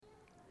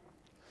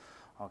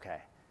Okay.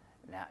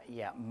 Now,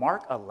 yeah,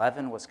 Mark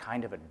 11 was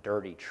kind of a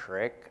dirty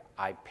trick.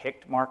 I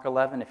picked Mark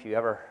 11.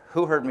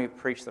 Who heard me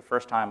preach the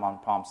first time on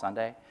Palm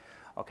Sunday?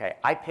 Okay,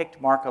 I picked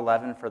Mark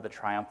 11 for the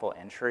triumphal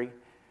entry,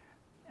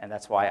 and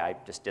that's why I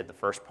just did the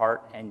first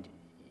part. And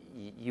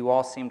you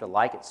all seemed to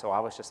like it, so I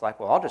was just like,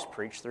 well, I'll just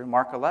preach through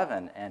Mark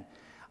 11. And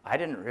I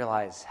didn't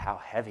realize how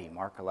heavy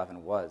Mark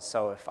 11 was.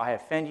 So if I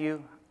offend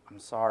you, I'm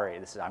sorry.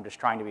 I'm just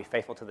trying to be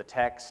faithful to the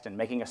text, and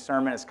making a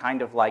sermon is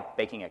kind of like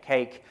baking a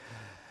cake,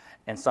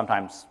 and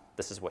sometimes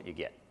this is what you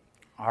get.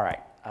 All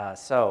right,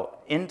 so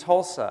in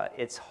Tulsa,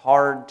 it's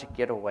hard to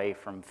get away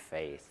from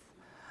faith,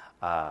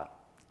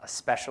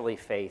 especially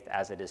faith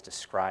as it is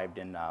described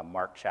in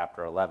Mark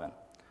chapter 11.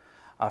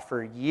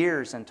 For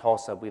years in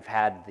Tulsa, we've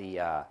had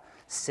the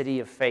City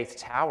of Faith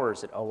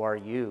Towers at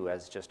ORU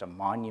as just a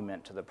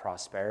monument to the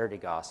prosperity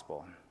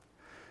gospel.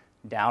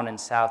 Down in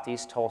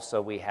southeast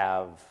Tulsa, we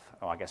have,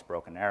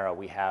 Broken Arrow,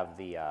 we have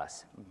the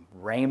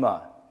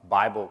Rhema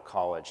Bible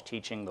College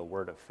teaching the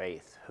Word of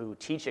Faith, who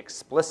teach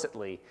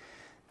explicitly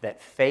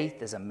that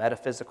faith is a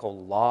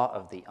metaphysical law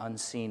of the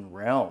unseen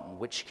realm,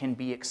 which can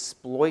be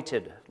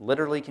exploited,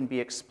 literally can be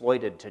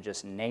exploited to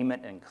just name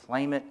it and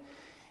claim it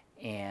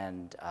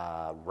and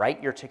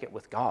write your ticket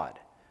with God.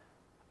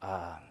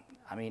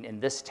 In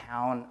this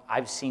town,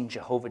 I've seen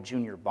Jehovah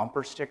Jr.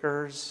 bumper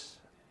stickers,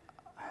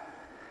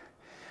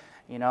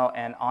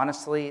 and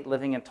honestly,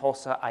 living in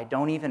Tulsa, I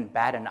don't even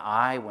bat an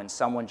eye when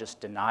someone just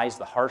denies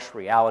the harsh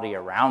reality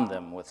around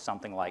them with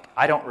something like,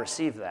 I don't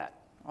receive that.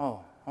 Oh,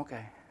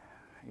 okay.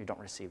 You don't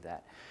receive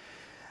that.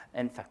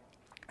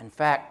 In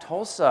fact,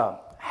 Tulsa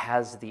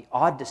has the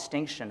odd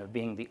distinction of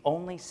being the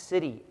only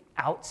city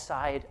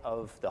outside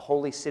of the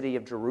holy city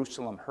of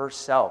Jerusalem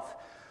herself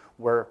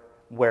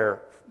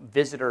where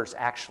visitors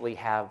actually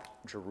have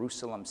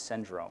Jerusalem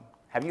syndrome.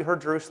 Have you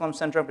heard Jerusalem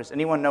syndrome? Does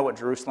anyone know what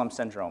Jerusalem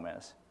syndrome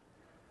is?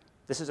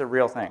 This is a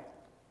real thing.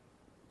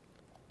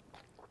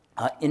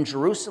 In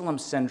Jerusalem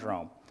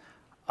syndrome,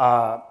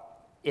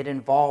 it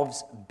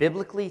involves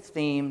biblically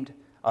themed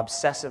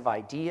obsessive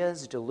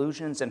ideas,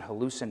 delusions, and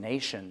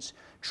hallucinations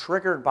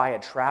triggered by a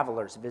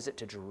traveler's visit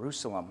to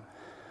Jerusalem,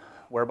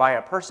 whereby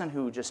a person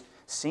who just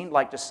seemed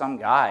like just some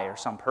guy or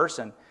some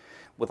person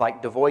with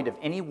devoid of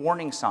any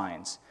warning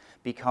signs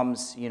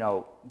becomes,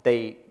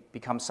 they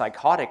become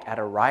psychotic at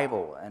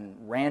arrival, and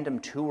random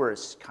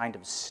tourists kind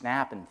of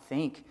snap and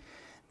think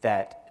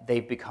that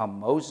they've become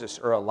Moses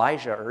or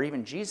Elijah or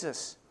even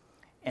Jesus.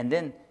 And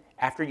then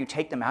after you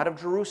take them out of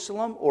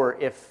Jerusalem, or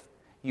if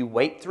you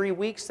wait 3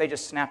 weeks, they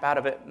just snap out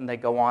of it and they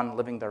go on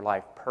living their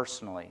life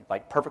personally,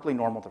 like perfectly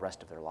normal the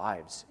rest of their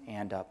lives.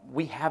 And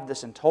we have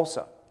this in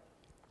Tulsa.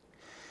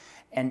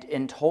 And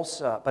in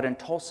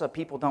Tulsa,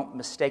 people don't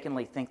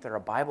mistakenly think they're a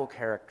Bible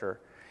character.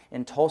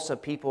 In Tulsa,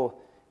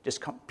 people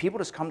just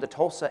come to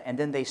Tulsa and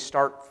then they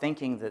start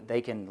thinking that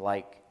they can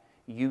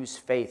use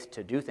faith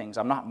to do things.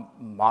 I'm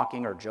not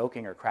mocking or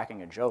joking or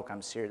cracking a joke.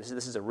 I'm serious.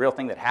 This is a real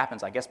thing that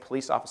happens. I guess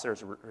police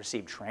officers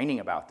receive training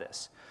about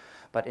this.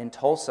 But in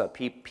Tulsa,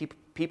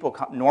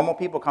 normal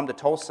people come to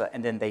Tulsa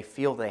and then they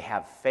feel they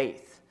have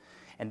faith.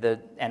 And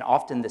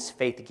often this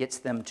faith gets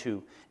them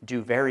to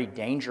do very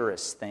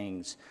dangerous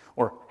things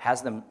or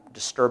has them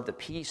disturb the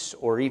peace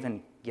or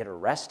even get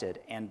arrested.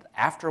 And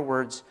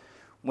afterwards,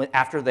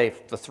 after the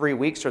 3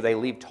 weeks or they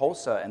leave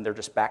Tulsa and they're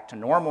just back to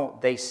normal,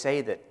 they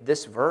say that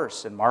this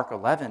verse in Mark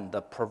 11,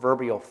 the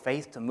proverbial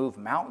faith to move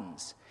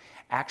mountains,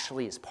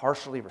 actually is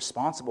partially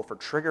responsible for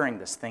triggering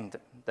this thing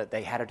that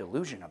they had a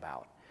delusion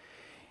about.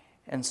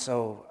 And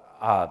so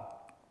I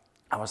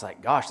was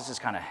like, gosh, this is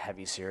kind of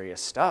heavy,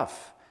 serious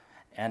stuff.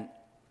 And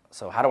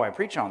so how do I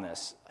preach on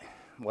this?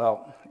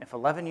 Well, if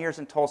 11 years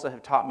in Tulsa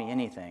have taught me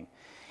anything,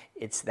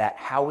 it's that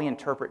how we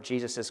interpret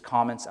Jesus'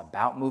 comments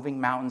about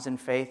moving mountains in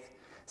faith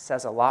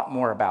says a lot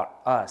more about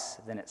us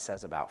than it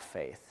says about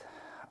faith.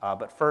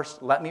 But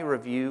first, let me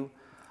review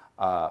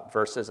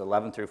verses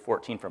 11 through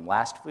 14 from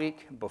last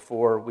week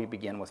before we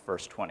begin with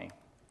verse 20.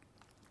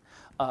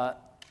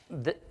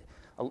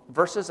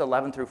 Verses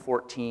 11 through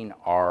 14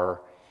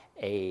 are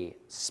a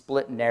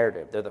split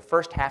narrative. They're the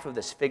first half of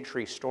this fig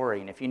tree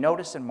story. And if you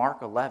notice in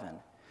Mark 11,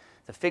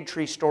 the fig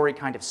tree story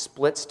kind of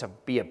splits to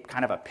be a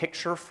kind of a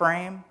picture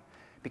frame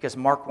because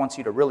Mark wants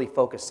you to really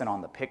focus in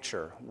on the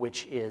picture,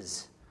 which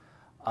is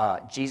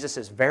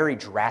Jesus' very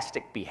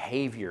drastic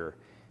behavior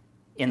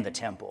in the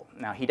temple.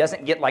 Now, he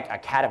doesn't get like a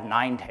cat of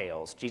nine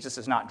tails. Jesus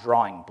is not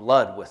drawing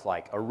blood with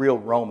like a real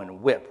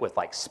Roman whip with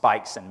like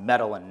spikes and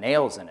metal and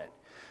nails in it.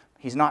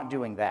 He's not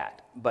doing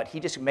that. But he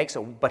does make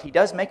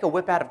a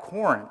whip out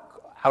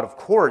of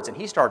cords, and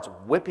he starts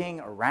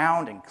whipping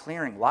around and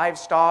clearing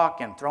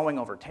livestock and throwing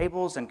over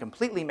tables and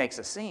completely makes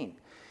a scene.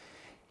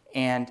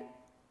 And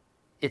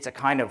it's a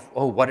kind of,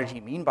 what did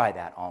he mean by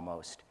that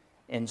almost?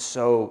 And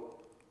so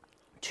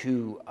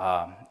to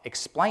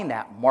explain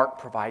that, Mark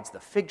provides the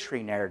fig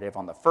tree narrative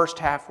on the first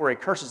half where he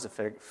curses the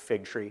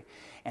fig tree,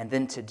 and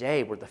then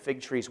today where the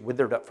fig tree is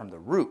withered up from the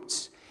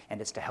roots, and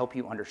it's to help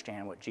you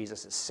understand what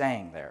Jesus is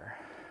saying there.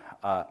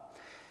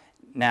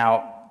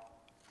 Now,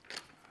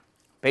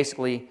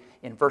 basically,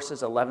 in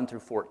verses 11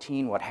 through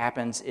 14, what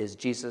happens is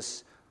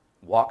Jesus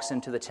walks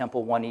into the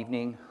temple one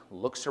evening,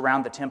 looks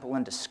around the temple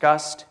in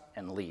disgust,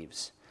 and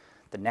leaves.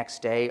 The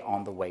next day,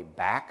 on the way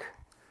back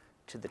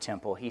to the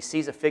temple, he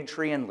sees a fig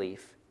tree and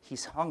leaf.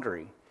 He's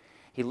hungry.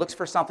 He looks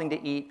for something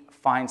to eat,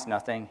 finds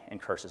nothing,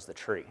 and curses the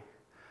tree.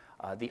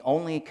 The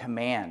only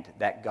command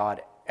that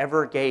God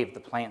ever gave the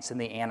plants and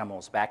the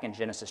animals back in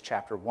Genesis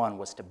chapter 1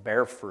 was to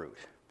bear fruit.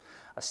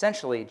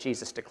 Essentially,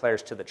 Jesus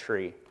declares to the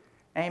tree,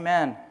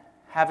 "Amen,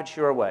 have it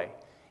your way.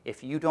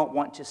 If you don't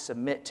want to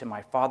submit to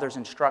my Father's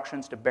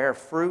instructions to bear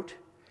fruit,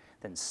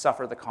 then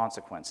suffer the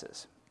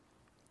consequences."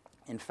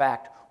 In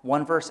fact,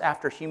 one verse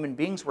after human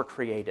beings were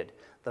created,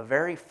 the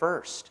very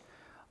first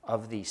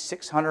of the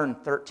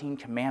 613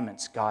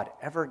 commandments God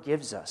ever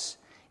gives us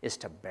is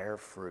to bear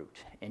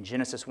fruit. In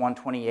Genesis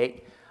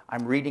 1:28,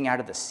 I'm reading out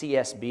of the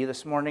CSB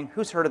this morning.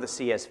 Who's heard of the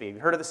CSB? Have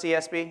you heard of the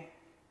CSB?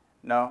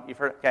 No? You've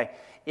heard? Okay.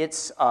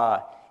 It's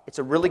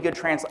a really good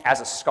translation.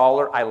 As a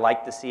scholar, I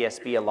like the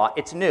CSB a lot.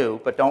 It's new,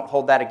 but don't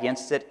hold that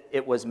against it.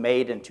 It was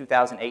made in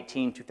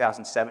 2018,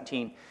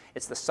 2017.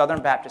 It's the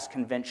Southern Baptist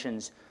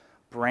Convention's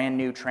brand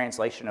new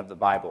translation of the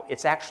Bible.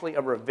 It's actually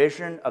a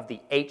revision of the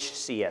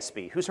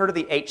HCSB. Who's heard of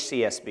the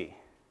HCSB?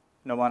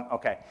 No one?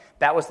 Okay.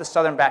 That was the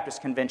Southern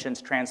Baptist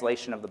Convention's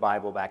translation of the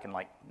Bible back in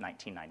like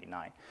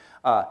 1999.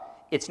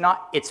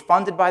 It's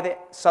funded by the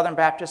Southern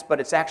Baptists, but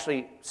it's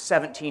actually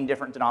 17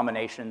 different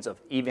denominations of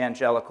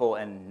evangelical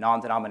and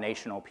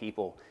non-denominational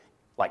people,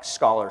 like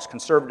scholars,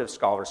 conservative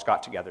scholars,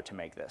 got together to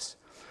make this.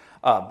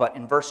 But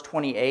in verse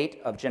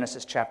 28 of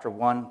Genesis chapter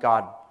 1,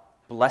 God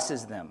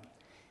blesses them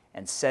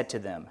and said to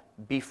them,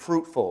 "Be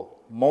fruitful,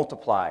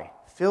 multiply,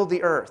 fill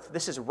the earth."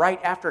 This is right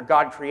after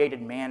God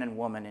created man and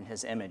woman in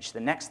his image.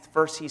 The next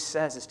verse he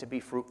says is to be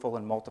fruitful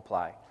and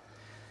multiply.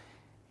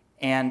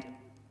 And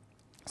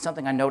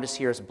something I notice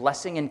here is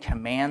blessing and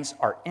commands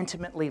are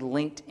intimately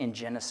linked in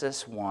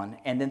Genesis 1,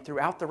 and then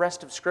throughout the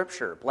rest of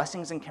Scripture,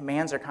 blessings and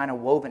commands are kind of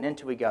woven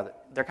into each other.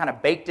 They're kind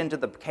of baked into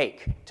the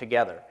cake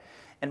together.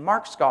 And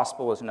Mark's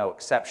gospel is no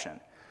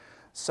exception.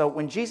 So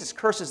when Jesus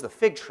curses the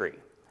fig tree,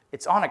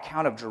 it's on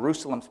account of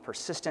Jerusalem's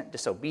persistent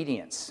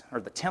disobedience,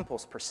 or the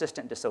temple's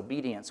persistent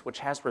disobedience, which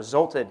has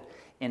resulted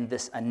in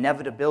this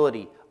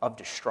inevitability of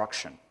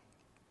destruction.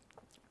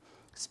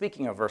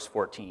 Speaking of verse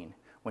 14,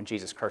 when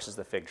Jesus curses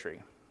the fig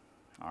tree,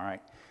 all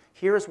right,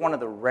 here is one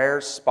of the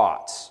rare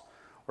spots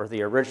where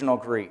the original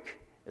Greek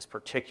is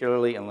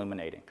particularly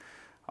illuminating.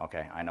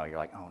 Okay, I know, you're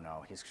like, oh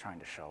no, he's trying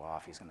to show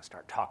off. He's going to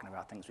start talking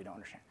about things we don't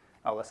understand.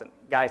 Oh, listen,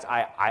 guys,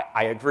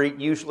 I agree.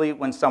 Usually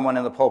when someone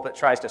in the pulpit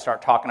tries to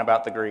start talking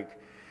about the Greek,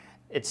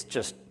 it's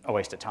just a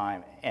waste of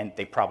time, and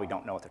they probably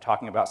don't know what they're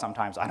talking about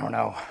sometimes. I don't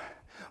know.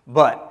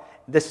 But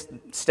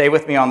stay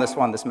with me on this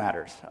one. This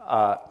matters.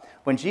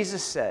 When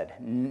Jesus said,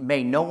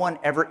 "May no one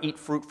ever eat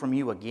fruit from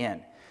you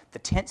again," the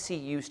tense he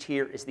used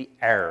here is the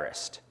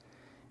aorist.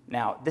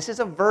 Now, this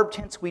is a verb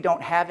tense we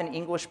don't have in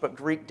English, but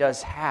Greek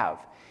does have.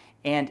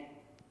 And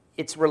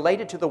it's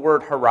related to the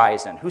word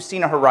horizon. Who's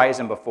seen a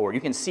horizon before?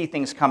 You can see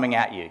things coming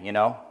at you, you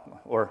know?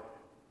 Or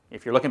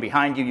if you're looking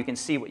behind you, you can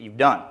see what you've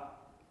done.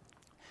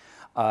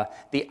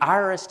 The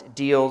aorist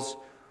deals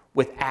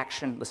with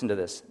action, listen to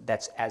this,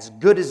 that's as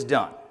good as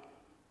done,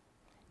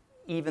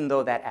 even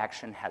though that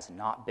action has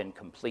not been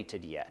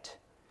completed yet.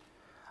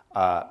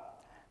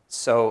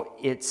 So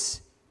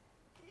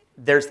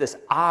there's this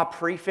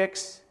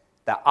prefix.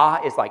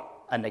 The is like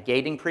a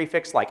negating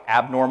prefix, like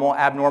abnormal.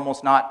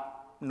 Abnormal's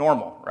not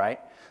normal, right?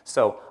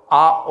 So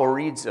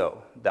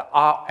aorizo, the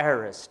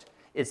aorist,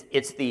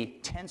 it's the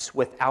tense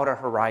without a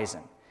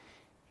horizon.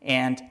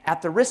 And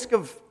at the risk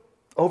of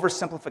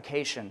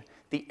oversimplification,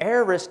 the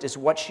aorist is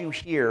what you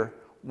hear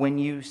when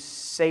you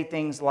say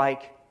things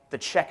like, "The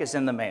check is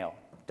in the mail."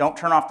 Don't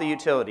turn off the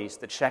utilities,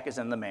 the check is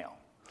in the mail.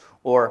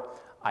 Or,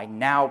 "I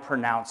now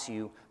pronounce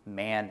you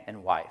man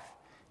and wife."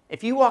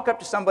 If you walk up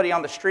to somebody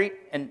on the street,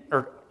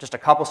 or just a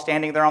couple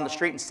standing there on the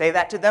street and say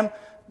that to them,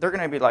 they're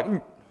going to be like,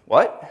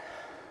 "What?"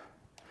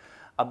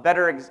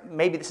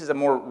 Maybe this is a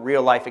more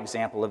real-life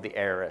example of the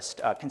aorist.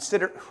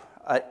 Consider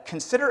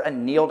a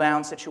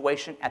kneel-down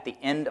situation at the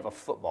end of a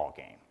football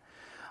game.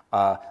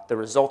 The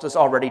result is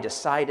already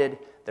decided,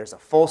 there's a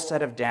full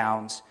set of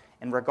downs,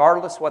 and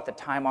regardless what the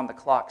time on the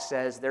clock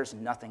says, there's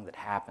nothing that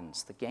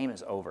happens. The game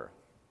is over.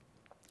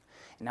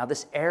 Now,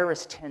 this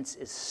aorist tense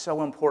is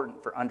so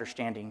important for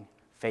understanding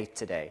faith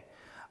today.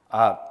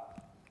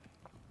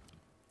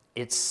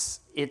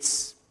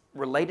 It's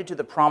related to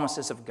the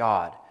promises of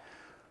God.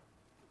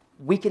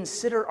 We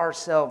consider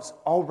ourselves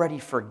already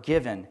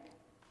forgiven,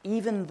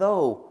 even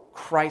though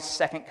Christ's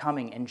second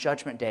coming and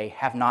judgment day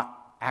have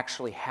not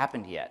actually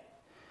happened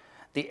yet.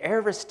 The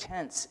aorist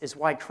tense is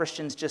why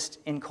Christians just,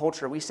 in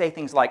culture, we say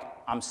things like,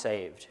 "I'm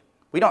saved."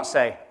 We don't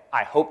say,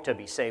 "I hope to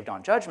be saved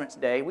on Judgment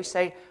Day." We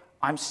say,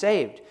 "I'm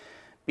saved,"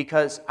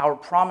 because our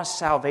promised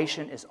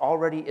salvation is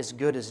already as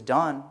good as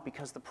done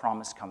because the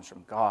promise comes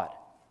from God.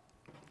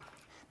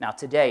 Now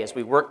today, as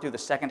we work through the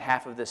second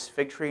half of this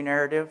fig tree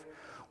narrative,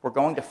 we're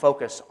going to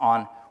focus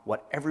on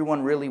what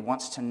everyone really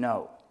wants to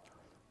know.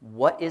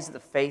 What is the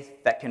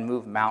faith that can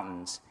move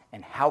mountains,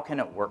 and how can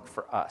it work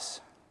for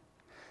us?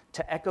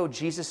 To echo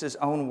Jesus'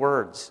 own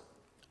words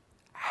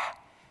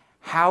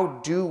How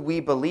do we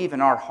believe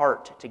in our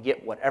heart to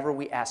get whatever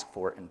we ask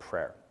for in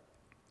prayer?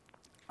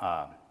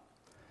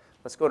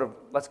 Let's go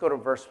to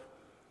verse.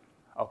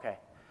 Okay,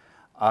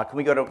 can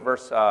we go to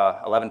verse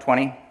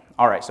 11:20?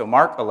 All right. So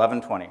Mark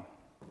 11:20.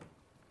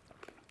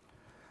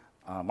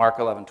 Mark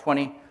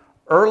 11:20.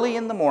 Early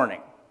in the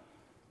morning,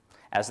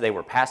 as they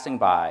were passing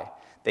by,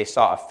 they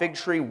saw a fig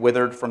tree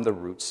withered from the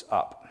roots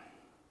up.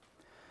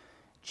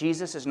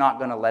 Jesus is not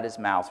going to let his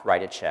mouth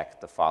write a check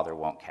the Father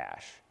won't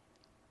cash.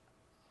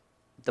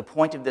 The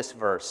point of this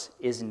verse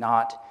is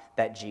not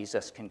that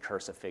Jesus can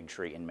curse a fig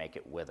tree and make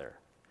it wither.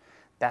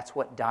 That's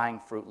what dying,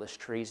 fruitless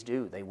trees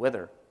do. They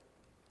wither.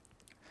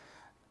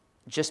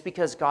 Just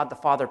because God the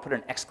Father put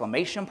an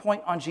exclamation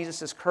point on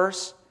Jesus'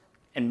 curse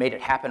and made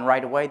it happen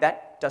right away,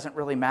 that doesn't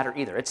really matter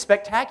either. It's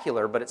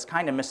spectacular, but it's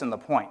kind of missing the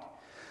point.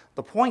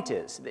 The point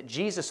is that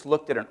Jesus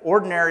looked at an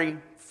ordinary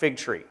fig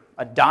tree,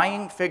 a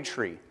dying fig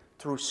tree,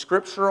 through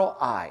scriptural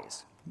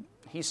eyes.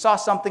 He saw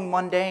something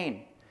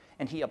mundane,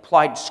 and he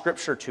applied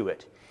Scripture to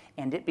it,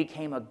 and it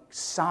became a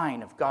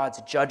sign of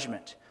God's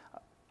judgment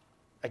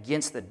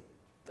against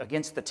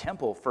the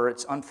temple for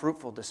its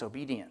unfruitful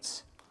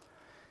disobedience.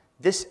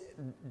 This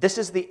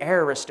is the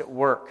aorist at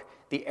work.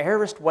 The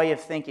aorist way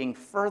of thinking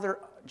further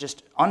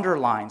just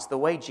underlines the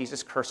way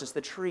Jesus curses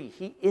the tree.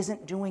 He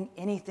isn't doing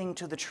anything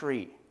to the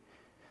tree.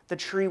 The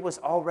tree was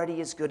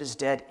already as good as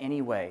dead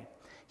anyway.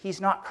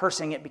 He's not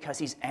cursing it because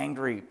he's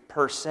angry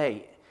per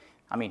se.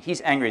 I mean,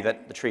 he's angry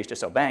that the tree is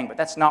disobeying, but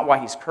that's not why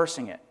he's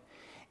cursing it.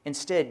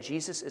 Instead,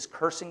 Jesus is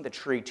cursing the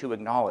tree to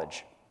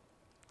acknowledge,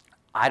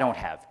 I don't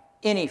have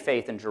any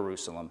faith in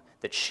Jerusalem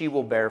that she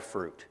will bear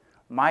fruit.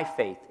 My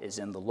faith is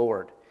in the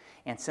Lord.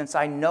 And since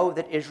I know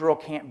that Israel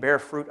can't bear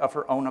fruit of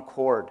her own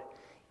accord,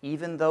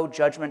 even though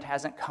judgment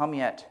hasn't come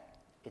yet,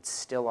 it's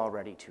still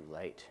already too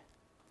late.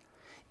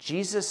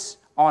 Jesus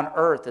on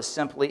earth is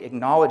simply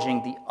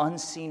acknowledging the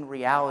unseen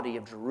reality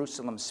of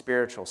Jerusalem's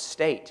spiritual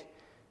state,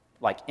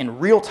 like in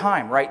real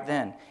time right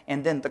then.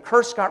 And then the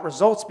curse got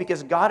results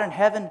because God in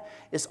heaven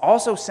is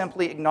also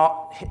simply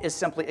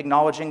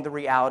acknowledging the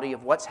reality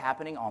of what's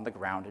happening on the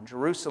ground in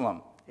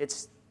Jerusalem.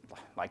 It's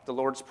like the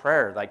Lord's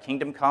Prayer, thy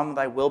kingdom come,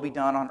 thy will be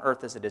done on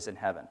earth as it is in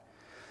heaven.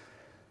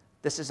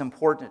 This is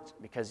important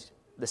because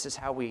this is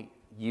how we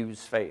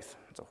use faith.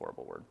 It's a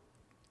horrible word.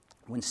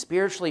 When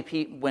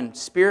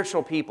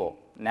spiritual people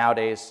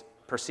nowadays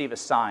perceive a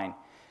sign,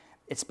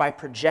 it's by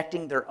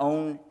projecting their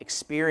own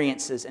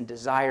experiences and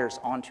desires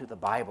onto the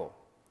Bible.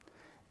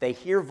 They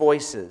hear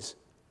voices,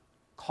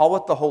 call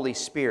it the Holy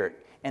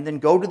Spirit, and then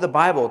go to the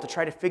Bible to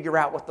try to figure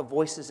out what the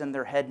voices in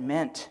their head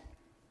meant.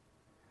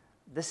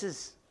 That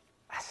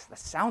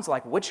sounds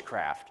like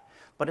witchcraft,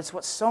 but it's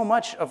what so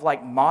much of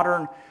like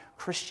modern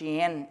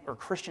Christian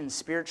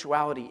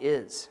spirituality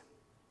is.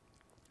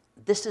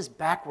 This is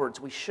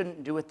backwards. We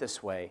shouldn't do it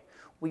this way.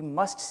 We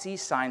must see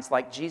signs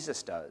like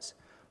Jesus does.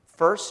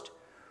 First,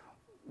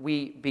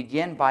 we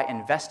begin by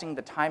investing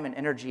the time and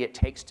energy it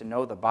takes to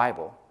know the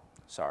Bible.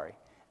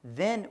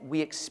 Then we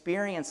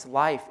experience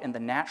life in the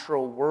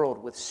natural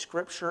world with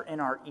Scripture in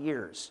our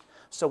ears.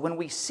 So when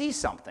we see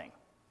something,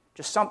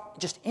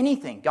 just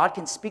anything, God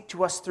can speak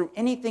to us through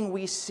anything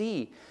we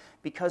see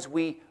because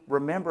we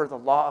remember the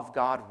law of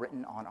God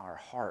written on our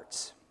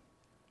hearts.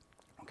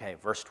 Okay,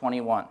 verse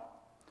 21.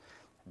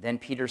 Then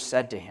Peter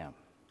said to him,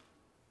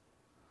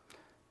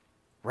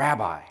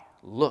 Rabbi,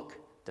 look,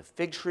 the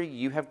fig tree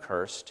you have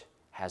cursed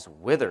has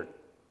withered.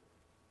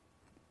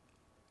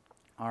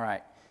 All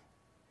right.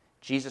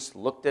 Jesus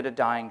looked at a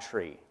dying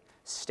tree,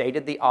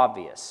 stated the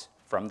obvious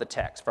from the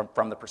text,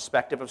 from the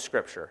perspective of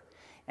Scripture,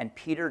 and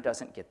Peter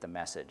doesn't get the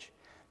message.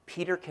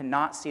 Peter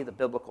cannot see the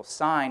biblical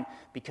sign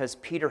because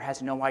Peter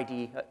has no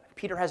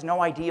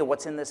idea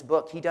what's in this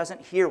book. He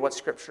doesn't hear what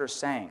Scripture is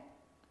saying.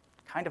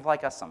 Kind of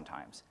like us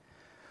sometimes.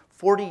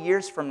 40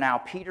 years from now,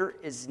 Peter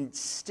is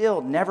still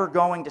never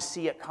going to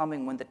see it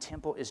coming when the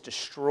temple is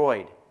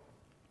destroyed.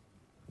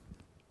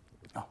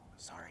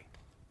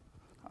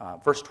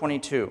 Verse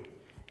 22,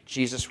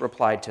 Jesus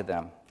replied to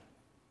them,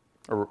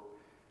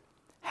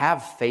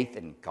 have faith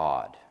in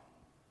God.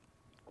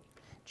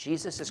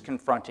 Jesus is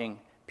confronting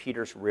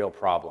Peter's real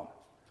problem.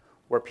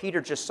 Where Peter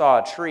just saw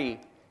a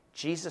tree,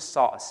 Jesus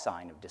saw a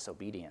sign of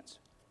disobedience.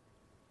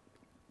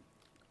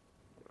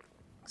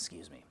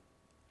 Excuse me.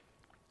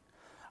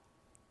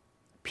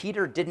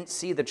 Peter didn't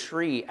see the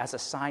tree as a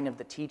sign of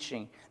the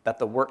teaching that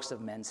the works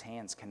of men's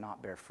hands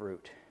cannot bear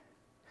fruit.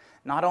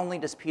 Not only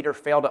does Peter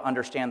fail to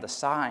understand the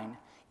sign,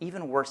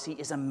 even worse, he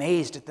is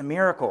amazed at the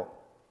miracle.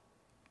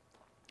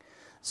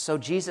 So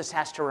Jesus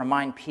has to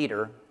remind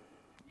Peter,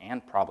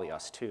 and probably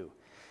us too,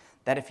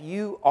 that if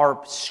you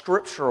are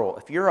scriptural,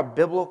 if you're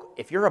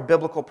a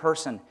biblical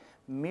person,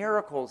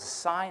 miracles,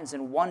 signs,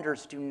 and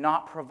wonders do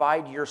not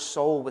provide your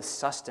soul with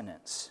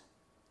sustenance.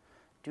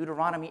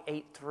 Deuteronomy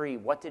 8:3,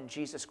 what did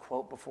Jesus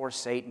quote before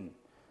Satan?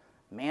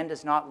 Man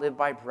does not live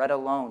by bread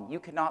alone. You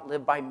cannot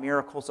live by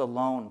miracles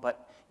alone,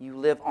 but you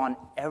live on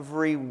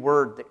every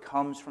word that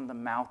comes from the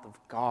mouth of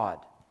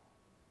God.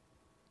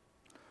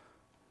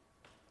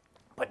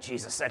 But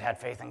Jesus said, have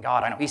faith in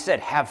God. I know he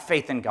said, have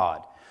faith in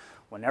God.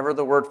 Whenever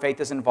the word faith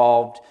is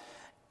involved,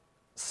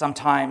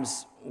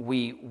 sometimes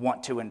we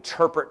want to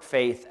interpret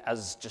faith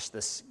as just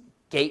this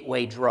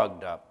gateway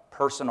drug to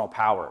personal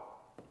power.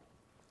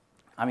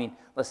 I mean,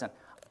 listen,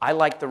 I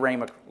like the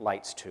Rhema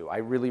lights too. I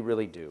really,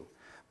 really do.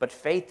 But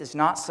faith is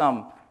not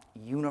some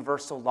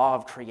universal law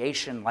of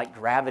creation like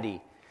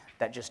gravity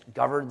that just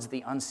governs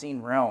the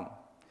unseen realm.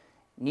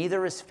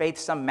 Neither is faith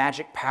some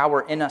magic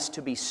power in us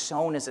to be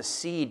sown as a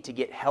seed to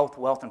get health,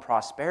 wealth, and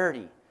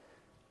prosperity.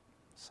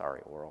 Sorry,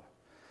 Oral.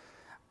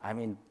 I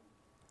mean,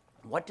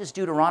 what does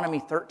Deuteronomy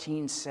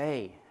 13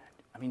 say?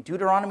 I mean,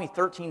 Deuteronomy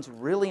 13 is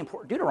really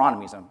important.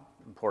 Deuteronomy is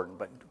important,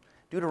 but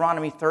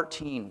Deuteronomy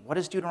 13, what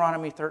does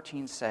Deuteronomy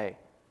 13 say?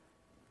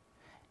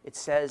 It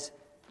says,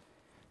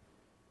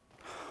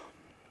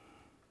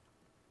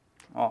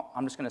 well,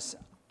 I'm just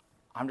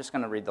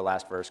going to read the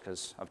last verse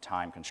because of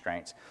time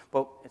constraints.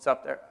 But it's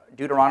up there,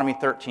 Deuteronomy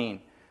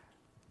 13.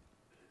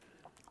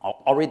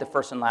 I'll read the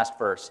first and last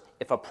verse.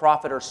 If a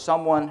prophet or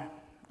someone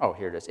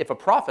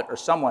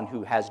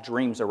who has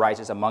dreams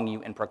arises among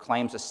you and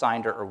proclaims a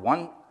sign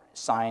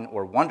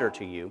or wonder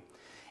to you,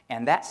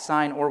 and that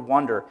sign or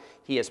wonder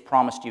he has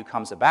promised you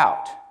comes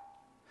about,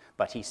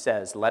 but he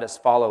says, let us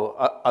follow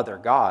other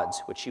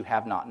gods which you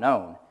have not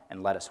known,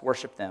 and let us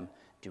worship them,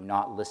 do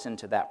not listen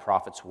to that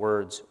prophet's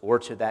words or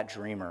to that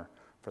dreamer,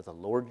 for the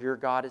Lord your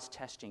God is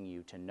testing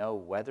you to know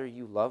whether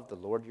you love the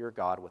Lord your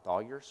God with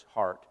all your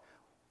heart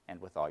and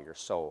with all your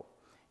soul.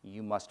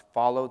 You must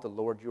follow the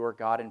Lord your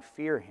God and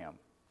fear him.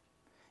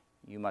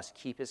 You must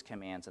keep his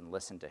commands and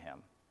listen to him.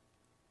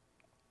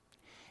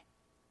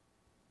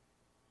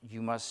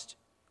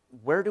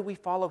 Where do we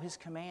follow his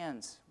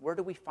commands? Where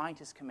do we find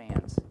his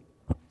commands?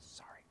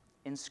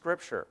 In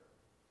Scripture.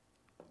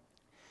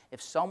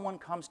 If someone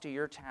comes to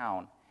your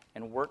town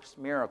and works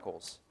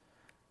miracles,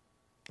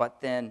 but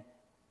then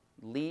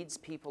leads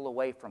people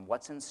away from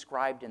what's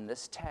inscribed in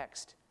this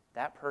text,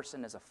 that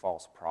person is a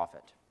false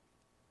prophet.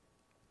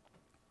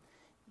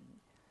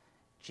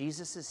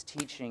 Jesus'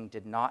 teaching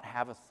did not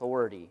have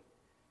authority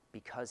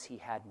because he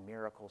had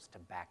miracles to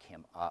back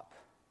him up.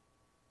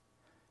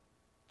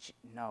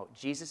 No,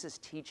 Jesus'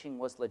 teaching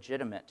was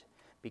legitimate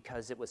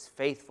because it was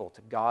faithful to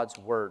God's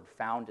word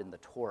found in the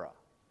Torah.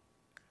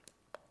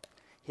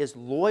 His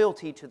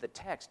loyalty to the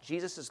text,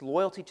 Jesus'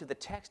 loyalty to the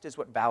text is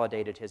what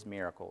validated his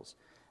miracles,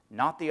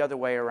 not the other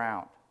way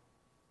around.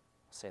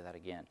 I'll say that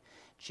again.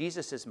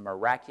 Jesus'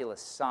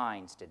 miraculous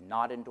signs did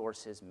not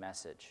endorse his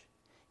message.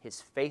 His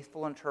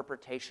faithful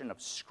interpretation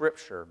of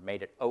Scripture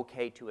made it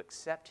okay to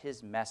accept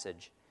his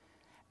message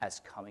as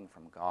coming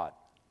from God.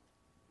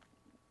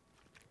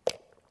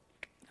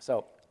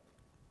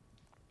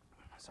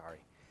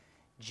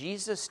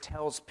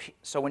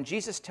 When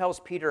Jesus tells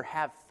Peter,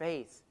 have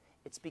faith,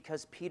 it's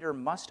because Peter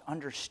must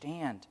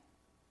understand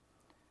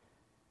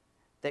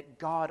that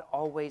God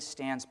always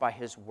stands by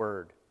his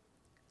word.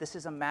 This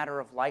is a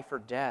matter of life or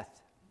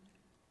death.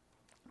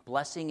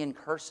 Blessing and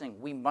cursing,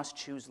 we must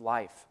choose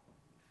life.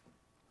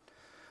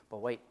 But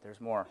wait, there's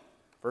more.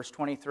 Verse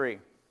 23.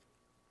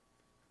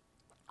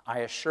 I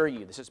assure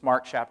you, this is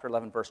Mark chapter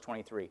 11, verse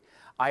 23.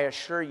 I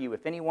assure you,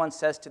 if anyone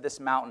says to this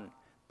mountain,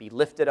 be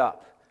lifted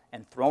up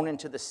and thrown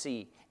into the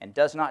sea, and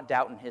does not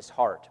doubt in his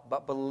heart,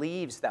 but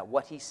believes that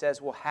what he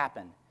says will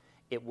happen,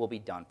 it will be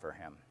done for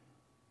him.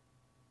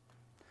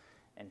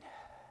 And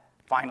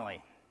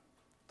finally,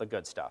 the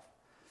good stuff.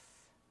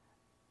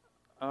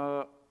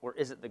 Or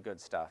is it the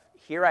good stuff?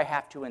 Here I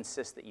have to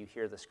insist that you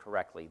hear this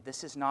correctly.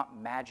 This is not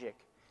magic.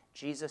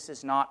 Jesus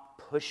is not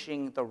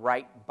pushing the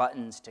right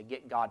buttons to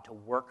get God to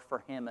work for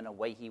him in a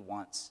way he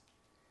wants.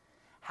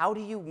 How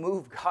do you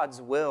move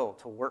God's will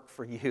to work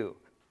for you?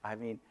 I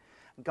mean,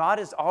 God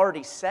has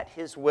already set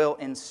his will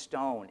in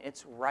stone.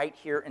 It's right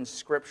here in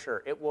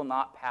Scripture. It will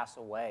not pass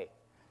away.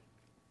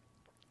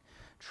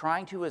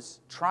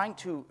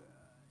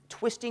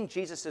 Twisting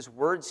Jesus'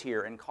 words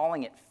here and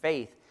calling it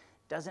faith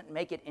doesn't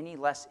make it any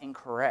less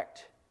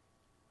incorrect.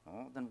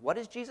 Well, then what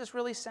is Jesus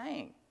really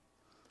saying?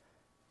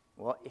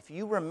 Well, if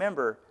you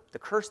remember, the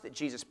curse that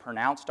Jesus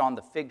pronounced on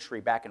the fig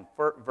tree back in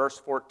verse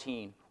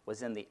 14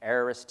 was in the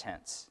aorist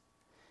tense.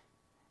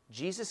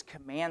 Jesus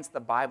commands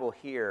the Bible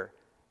here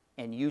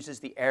and uses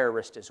the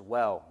aorist as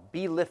well.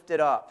 Be lifted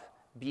up,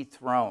 be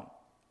thrown.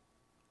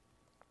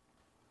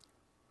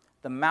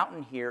 The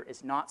mountain here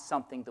is not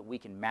something that we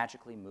can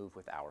magically move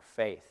with our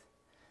faith.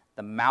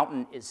 The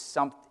mountain is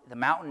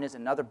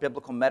another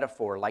biblical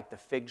metaphor like the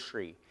fig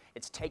tree.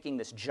 It's taking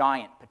this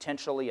giant,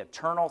 potentially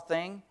eternal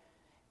thing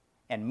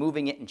and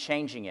moving it and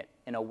changing it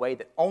in a way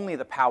that only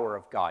the power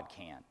of God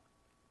can.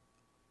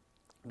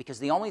 Because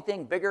the only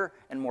thing bigger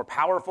and more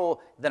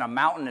powerful than a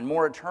mountain and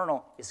more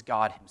eternal is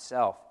God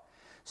himself.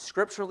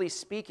 Scripturally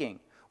speaking,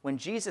 when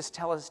Jesus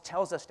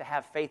tells us to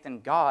have faith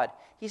in God,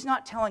 he's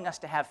not telling us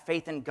to have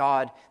faith in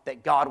God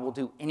that God will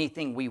do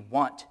anything we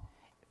want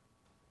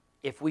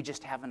if we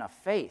just have enough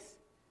faith.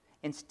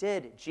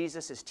 Instead,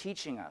 Jesus is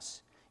teaching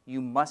us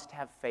you must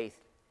have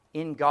faith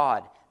in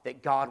God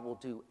that God will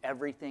do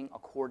everything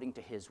according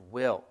to his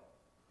will.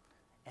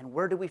 And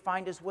where do we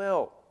find his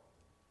will?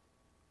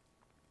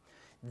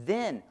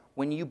 Then,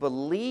 when you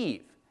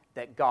believe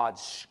that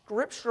God's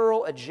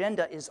scriptural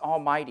agenda is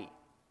almighty.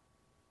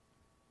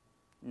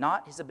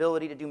 Not his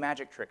ability to do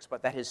magic tricks,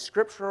 but that his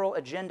scriptural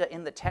agenda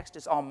in the text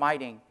is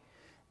almighty.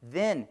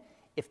 Then,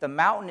 if the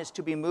mountain is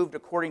to be moved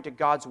according to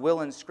God's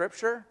will in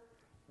Scripture,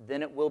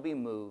 then it will be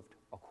moved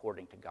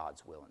according to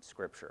God's will in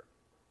Scripture.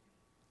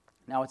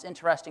 Now, it's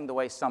interesting the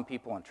way some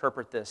people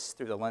interpret this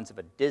through the lens of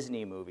a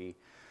Disney movie,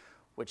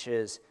 which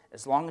is,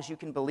 as long as you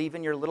can believe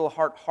in your little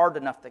heart hard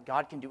enough that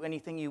God can do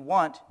anything you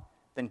want,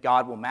 then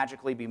God will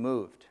magically be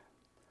moved.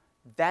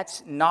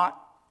 That's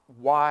not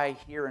why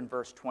here in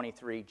verse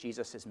 23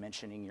 Jesus is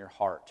mentioning your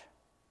heart.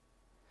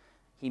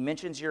 He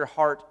mentions your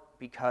heart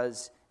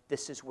because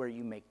this is where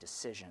you make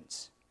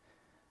decisions.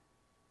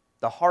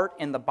 The heart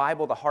in the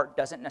Bible, the heart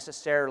doesn't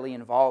necessarily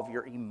involve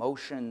your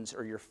emotions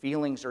or your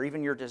feelings or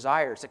even your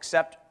desires,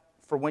 except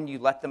for when you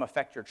let them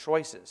affect your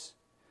choices.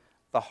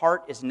 The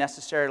heart is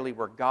necessarily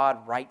where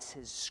God writes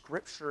his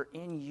scripture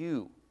in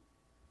you.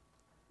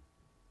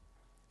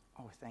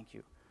 Oh, thank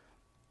you.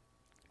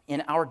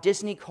 In our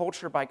Disney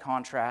culture, by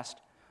contrast,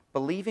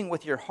 believing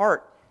with your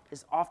heart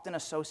is often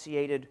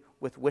associated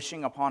with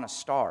wishing upon a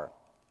star.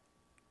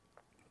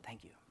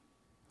 Thank you.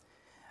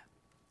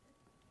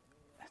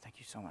 Thank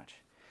you so much.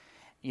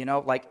 You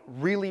know, like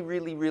really,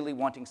 really, really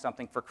wanting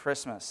something for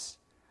Christmas.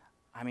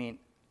 I mean,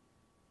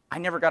 I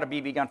never got a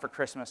BB gun for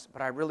Christmas,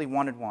 but I really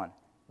wanted one.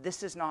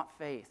 This is not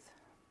faith.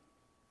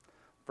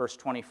 Verse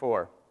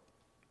 24.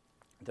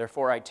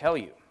 Therefore I tell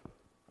you.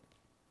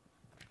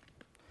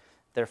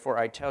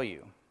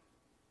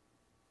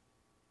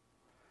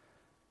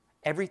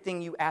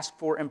 Everything you ask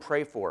for and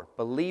pray for,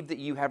 believe that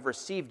you have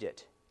received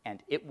it,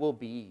 and it will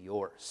be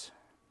yours.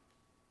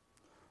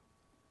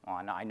 Well,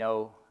 I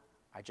know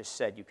I just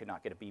said you could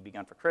not get a BB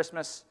gun for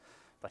Christmas,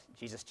 but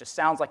Jesus just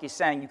sounds like he's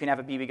saying you can have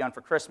a BB gun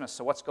for Christmas,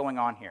 so what's going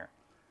on here?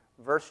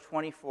 Verse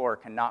 24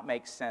 cannot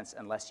make sense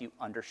unless you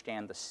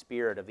understand the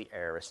spirit of the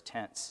aorist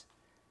tense.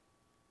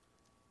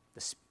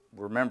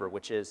 Remember,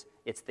 which is,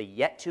 it's the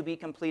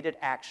yet-to-be-completed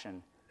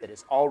action that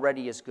is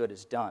already as good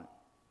as done.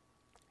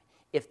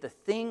 If the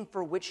thing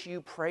for which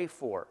you pray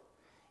for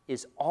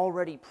is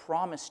already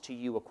promised to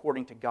you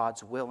according to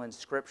God's will in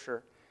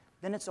Scripture,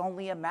 then it's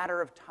only a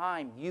matter of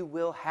time. You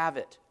will have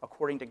it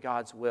according to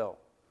God's will.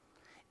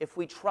 If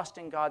we trust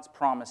in God's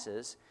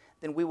promises,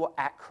 then we will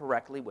act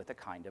correctly with a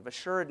kind of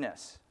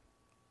assuredness.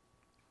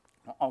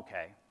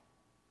 Okay,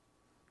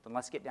 then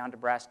let's get down to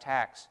brass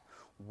tacks.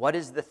 What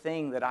is the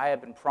thing that I have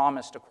been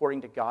promised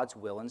according to God's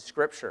will in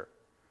Scripture?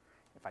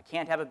 If I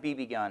can't have a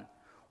BB gun,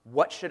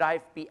 what should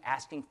I be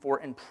asking for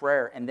in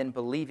prayer and then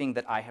believing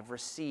that I have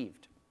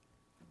received?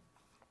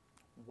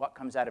 What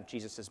comes out of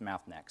Jesus'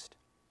 mouth next?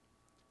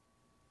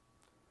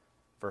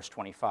 Verse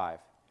 25,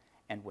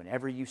 and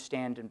whenever you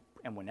stand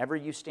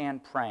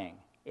praying,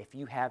 if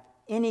you have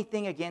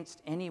anything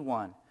against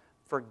anyone,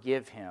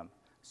 forgive him,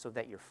 so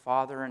that your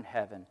Father in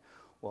heaven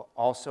will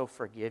also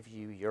forgive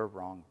you your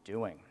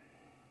wrongdoing.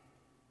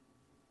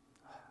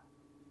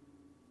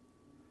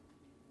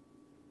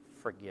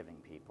 Forgiving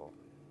people.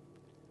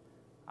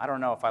 I don't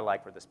know if I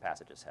like where this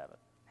passage is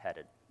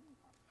headed.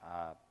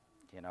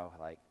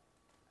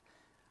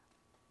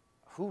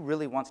 Who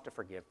really wants to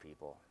forgive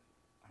people?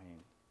 I mean,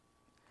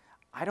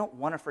 I don't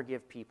want to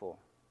forgive people,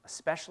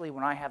 especially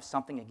when I have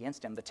something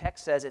against them. The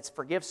text says it's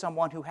forgive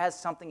someone who has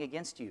something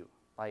against you.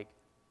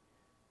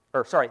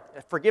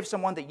 Forgive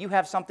someone that you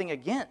have something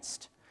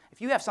against.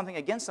 If you have something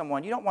against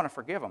someone, you don't want to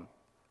forgive them.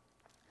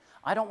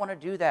 I don't want to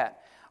do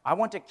that. I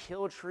want to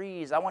kill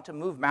trees. I want to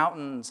move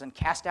mountains and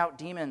cast out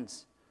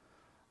demons.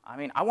 I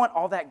mean, I want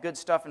all that good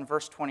stuff in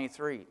verse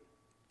 23.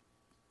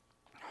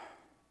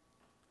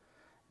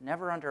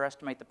 Never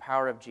underestimate the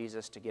power of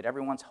Jesus to get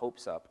everyone's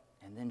hopes up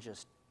and then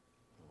just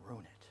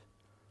ruin it.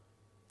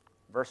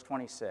 Verse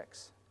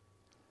 26.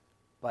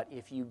 But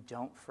if you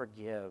don't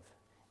forgive,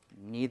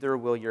 neither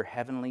will your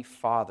heavenly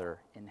Father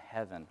in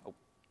heaven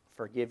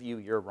forgive you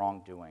your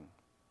wrongdoing.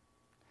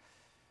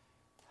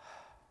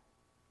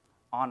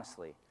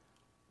 Honestly,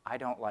 I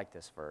don't like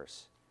this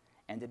verse.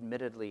 And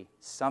admittedly,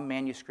 some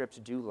manuscripts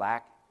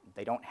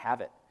they don't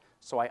have it.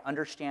 So I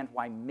understand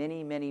why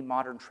many, many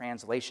modern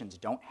translations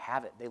don't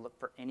have it. They look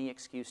for any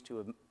excuse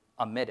to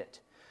omit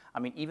it. I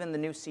mean, even the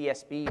new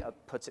CSB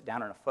puts it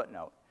down in a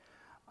footnote.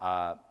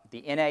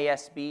 The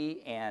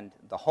NASB and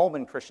the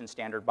Holman Christian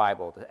Standard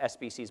Bible, the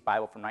SBC's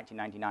Bible from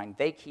 1999,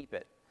 they keep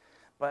it.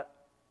 But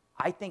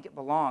I think it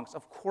belongs.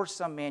 Of course,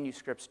 some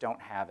manuscripts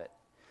don't have it.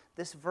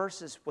 This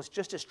verse was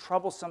just as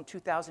troublesome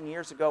 2,000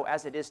 years ago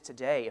as it is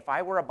today. If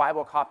I were a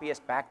Bible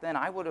copyist back then,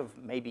 I would have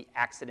maybe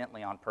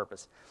accidentally on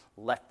purpose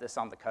left this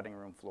on the cutting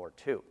room floor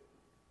too.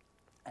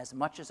 As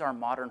much as our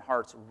modern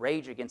hearts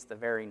rage against the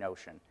very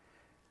notion,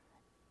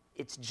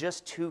 it's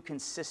just too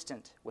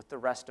consistent with the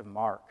rest of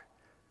Mark.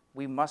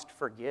 We must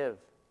forgive.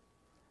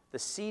 The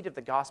seed of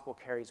the gospel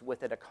carries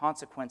with it a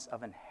consequence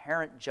of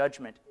inherent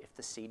judgment if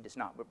the seed does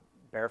not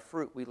bear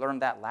fruit. We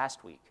learned that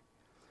last week.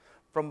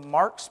 From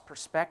Mark's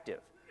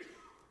perspective,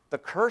 the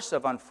curse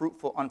of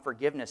unfruitful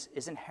unforgiveness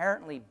is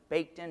inherently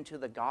baked into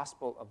the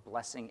gospel of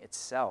blessing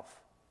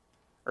itself.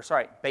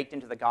 Baked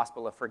into the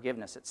gospel of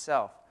forgiveness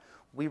itself.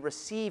 We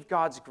receive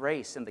God's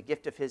grace and the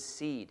gift of his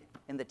seed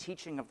in the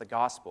teaching of the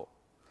gospel.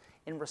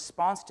 In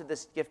response to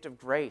this gift of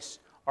grace,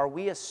 are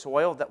we a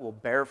soil that will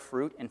bear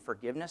fruit in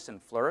forgiveness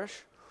and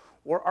flourish?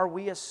 Or are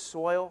we a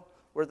soil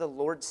where the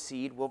Lord's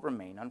seed will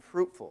remain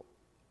unfruitful?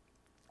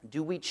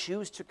 Do we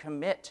choose to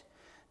commit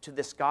to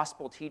this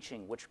gospel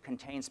teaching, which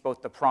contains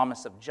both the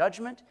promise of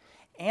judgment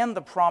and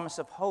the promise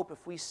of hope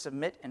if we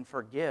submit and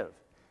forgive?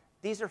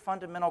 These are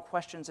fundamental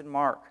questions in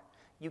Mark.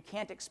 You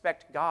can't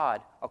expect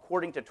God,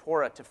 according to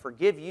Torah, to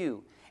forgive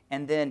you,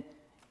 and then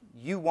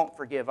you won't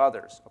forgive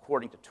others,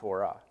 according to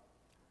Torah.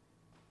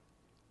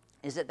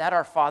 Is it that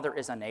our Father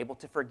is unable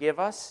to forgive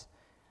us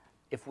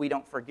if we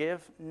don't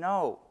forgive?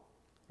 No.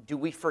 Do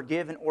we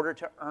forgive in order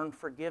to earn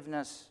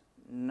forgiveness?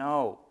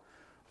 No.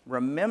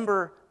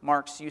 Remember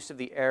Mark's use of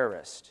the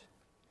aorist.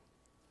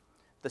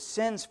 The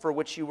sins for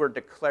which you were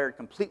declared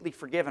completely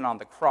forgiven on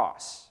the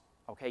cross.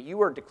 Okay, you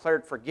were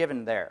declared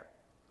forgiven there.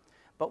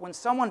 But when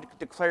someone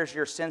declares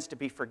your sins to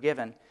be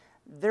forgiven,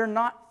 they're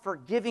not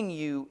forgiving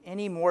you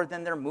any more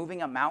than they're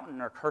moving a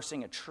mountain or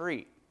cursing a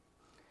tree.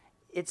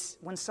 It's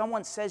when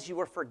someone says you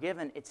are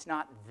forgiven, it's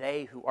not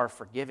they who are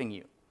forgiving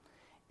you.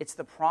 It's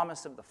the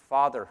promise of the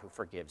Father who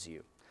forgives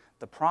you.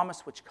 The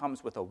promise which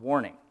comes with a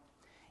warning.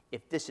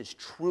 If this is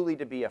truly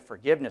to be a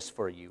forgiveness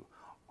for you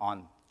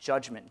on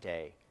Judgment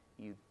Day,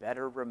 you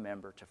better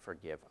remember to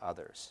forgive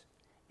others.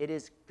 It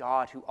is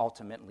God who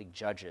ultimately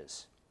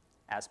judges,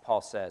 as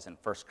Paul says in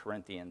 1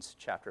 Corinthians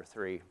chapter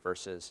 3,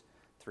 verses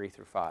 3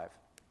 through 5.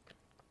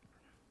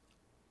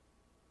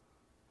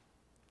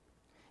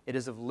 It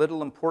is of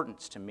little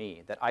importance to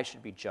me that I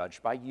should be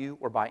judged by you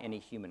or by any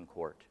human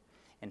court.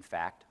 In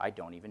fact, I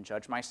don't even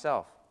judge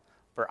myself,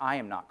 for I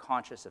am not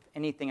conscious of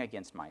anything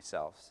against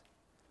myself.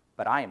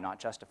 But I am not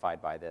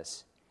justified by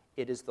this.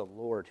 It is the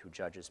Lord who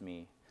judges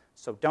me.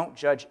 So don't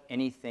judge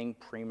anything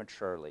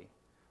prematurely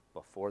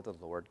before the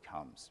Lord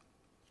comes.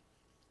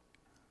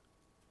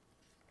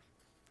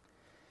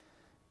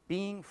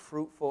 Being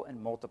fruitful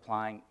and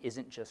multiplying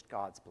isn't just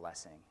God's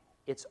blessing.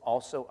 It's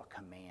also a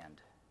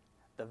command.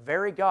 The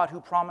very God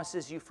who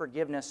promises you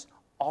forgiveness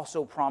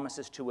also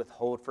promises to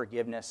withhold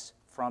forgiveness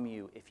from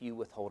you if you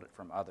withhold it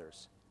from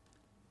others.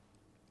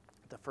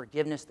 The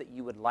forgiveness that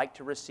you would like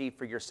to receive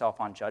for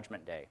yourself on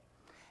Judgment Day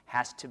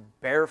has to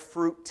bear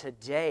fruit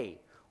today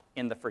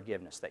in the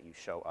forgiveness that you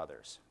show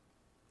others.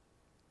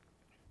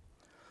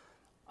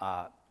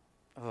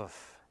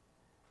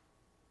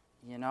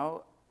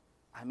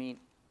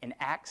 In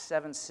Acts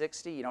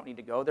 7:60, you don't need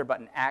to go there, but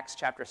in Acts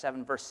chapter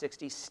 7, verse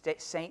 60,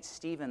 St.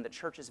 Stephen, the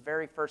church's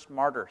very first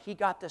martyr, he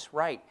got this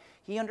right.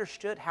 He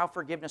understood how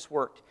forgiveness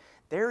worked.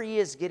 There he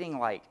is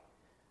getting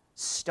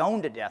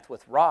stoned to death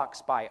with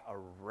rocks by a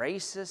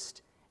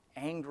racist,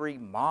 angry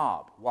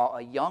mob, while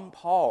a young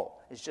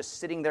Paul is just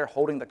sitting there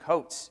holding the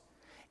coats.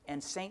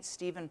 And St.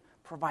 Stephen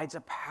provides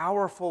a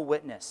powerful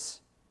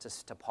witness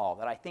to Paul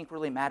that I think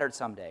really mattered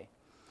someday.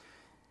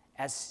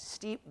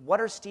 What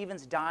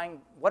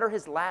are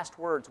his last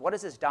words? What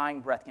is his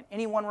dying breath? Can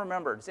anyone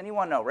remember? Does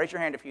anyone know? Raise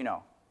your hand if you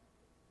know.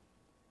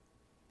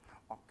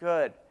 Oh,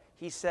 good.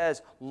 He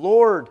says,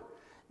 Lord,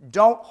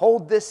 don't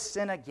hold this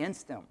sin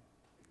against them.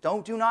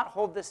 Do not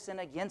hold this sin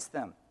against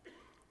them.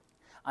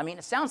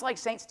 It sounds like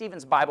St.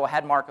 Stephen's Bible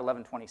had Mark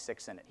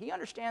 11:26 in it. He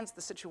understands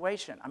the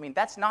situation.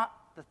 That's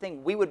not the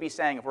thing we would be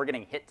saying if we're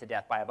getting hit to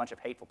death by a bunch of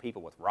hateful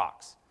people with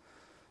rocks.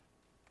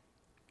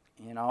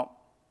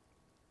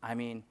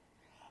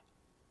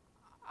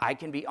 I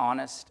can be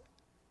honest,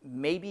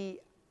 maybe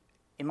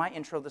in my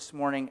intro this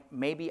morning,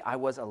 maybe I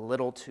was a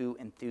little too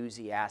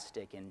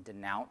enthusiastic in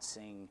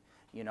denouncing,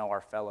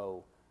 our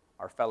fellow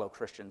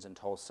Christians in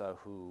Tulsa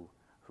who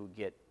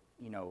get,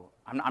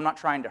 I'm not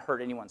trying to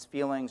hurt anyone's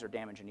feelings or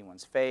damage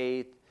anyone's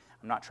faith.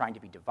 I'm not trying to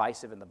be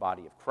divisive in the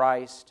body of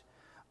Christ.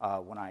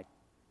 When I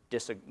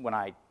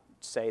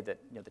say that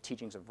the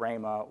teachings of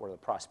Rhema or the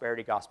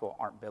prosperity gospel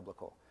aren't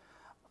biblical.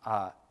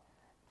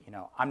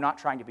 I'm not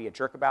trying to be a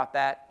jerk about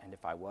that, and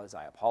if I was,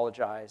 I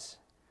apologize.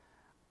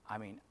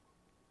 I'm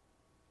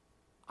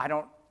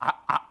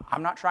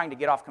not trying to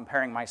get off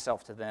comparing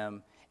myself to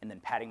them and then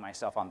patting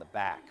myself on the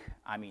back.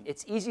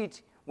 It's easy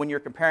when you're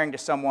comparing to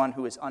someone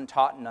who is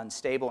untaught and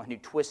unstable and who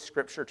twists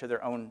Scripture to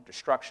their own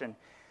destruction.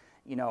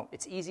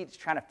 It's easy to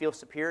try to feel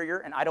superior,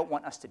 and I don't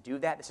want us to do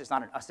that. This is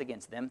not an us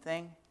against them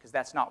thing, because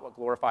that's not what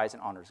glorifies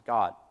and honors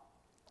God.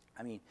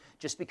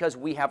 Just because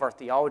we have our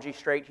theology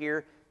straight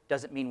here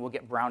doesn't mean we'll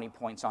get brownie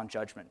points on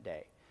Judgment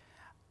Day.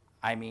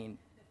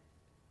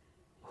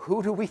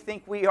 Who do we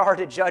think we are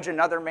to judge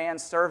another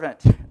man's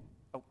servant?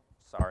 Oh,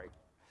 sorry.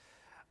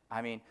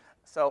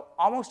 So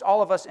almost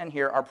all of us in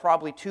here are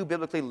probably too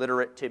biblically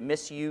literate to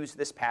misuse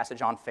this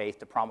passage on faith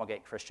to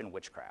promulgate Christian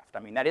witchcraft.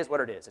 That is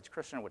what it is. It's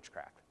Christian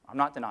witchcraft. I'm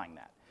not denying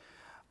that.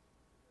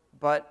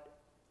 But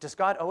does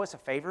God owe us a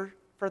favor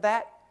for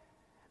that?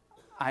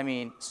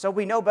 So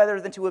we know better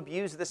than to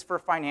abuse this for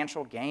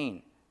financial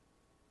gain.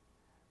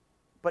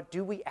 But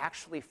do we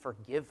actually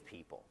forgive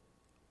people?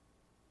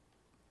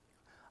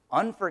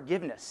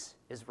 Unforgiveness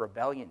is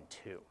rebellion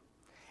too.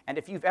 And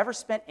if you've ever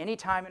spent any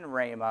time in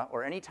Rhema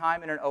or any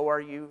time in an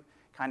ORU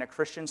kind of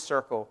Christian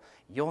circle,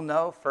 you'll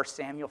know 1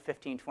 Samuel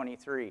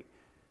 15:23.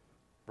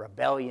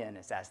 Rebellion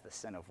is as the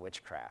sin of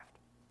witchcraft.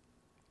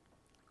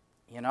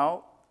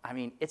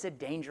 It's a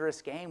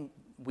dangerous game.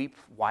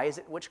 Why is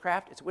it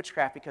witchcraft? It's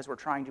witchcraft because we're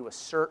trying to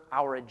assert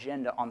our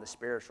agenda on the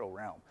spiritual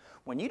realm.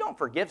 When you don't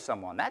forgive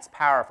someone, that's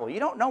powerful.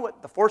 You don't know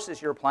what the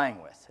forces you're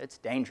playing with. It's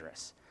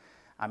dangerous.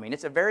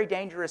 It's a very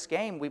dangerous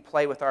game we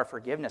play with our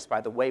forgiveness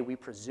by the way we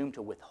presume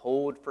to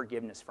withhold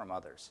forgiveness from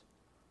others.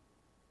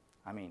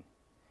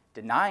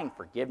 Denying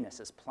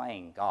forgiveness is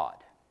playing God,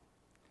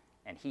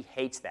 and he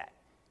hates that.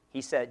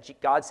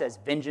 God says,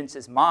 vengeance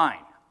is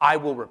mine. I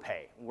will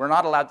repay. We're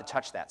not allowed to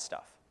touch that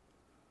stuff.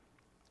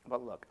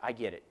 But look, I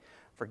get it.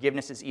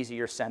 Forgiveness is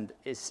easier said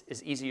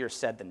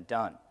than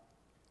done.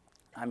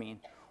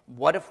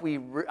 What if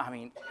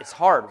it's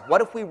hard.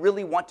 What if we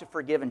really want to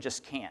forgive and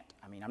just can't?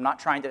 I'm not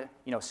trying to,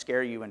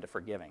 scare you into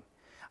forgiving.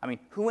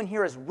 Who in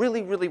here has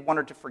really, really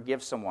wanted to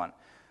forgive someone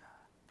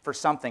for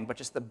something, but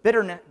just the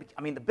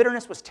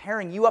bitterness was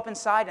tearing you up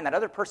inside, and that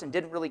other person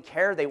didn't really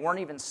care. They weren't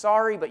even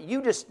sorry, but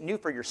you just knew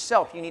for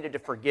yourself you needed to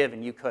forgive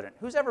and you couldn't.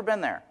 Who's ever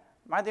been there?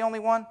 Am I the only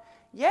one?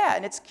 Yeah,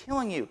 and it's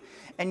killing you.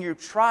 And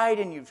you've tried,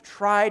 and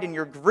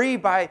you're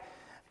grieved by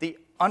the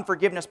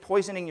unforgiveness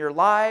poisoning your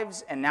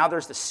lives, and now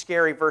there's the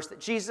scary verse that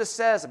Jesus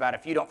says about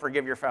if you don't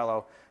forgive your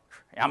fellow,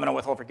 I'm going to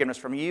withhold forgiveness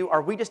from you.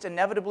 Are we just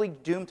inevitably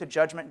doomed to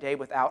Judgment Day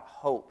without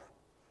hope?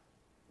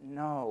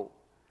 No.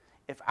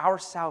 If our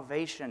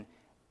salvation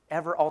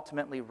ever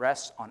ultimately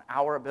rests on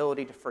our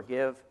ability to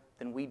forgive,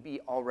 then we'd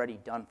be already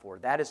done for.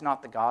 That is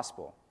not the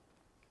gospel.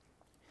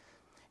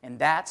 And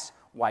that's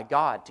why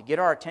God, to get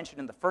our attention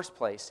in the first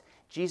place,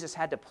 Jesus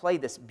had to play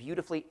this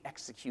beautifully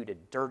executed,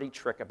 dirty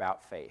trick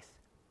about faith.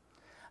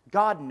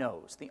 God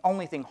knows the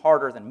only thing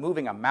harder than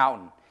moving a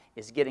mountain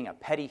is getting a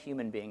petty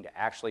human being to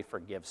actually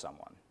forgive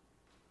someone.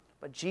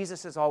 But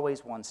Jesus is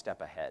always one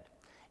step ahead.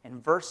 In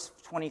verse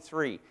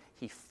 23,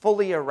 he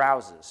fully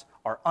arouses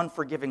our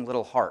unforgiving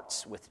little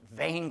hearts with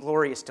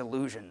vainglorious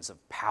delusions of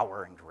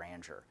power and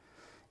grandeur.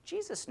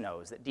 Jesus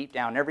knows that deep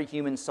down every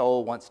human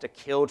soul wants to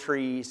kill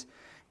trees,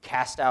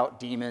 cast out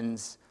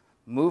demons,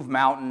 move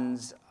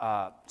mountains,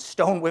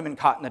 stone women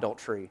caught in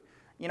adultery.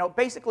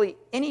 Basically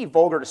any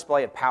vulgar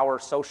display of power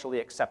socially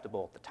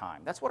acceptable at the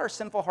time. That's what our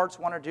sinful hearts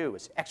want to do,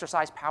 is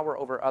exercise power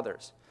over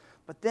others.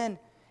 But then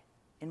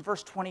in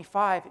verse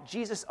 25,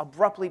 Jesus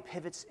abruptly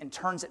pivots and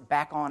turns it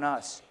back on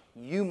us.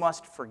 You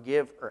must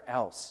forgive or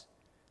else.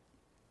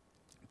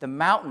 The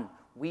mountain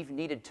we've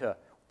needed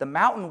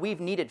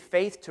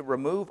faith to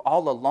remove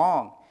all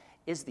along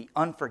is the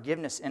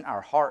unforgiveness in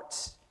our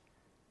hearts.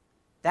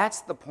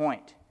 That's the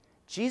point.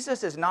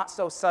 Jesus is not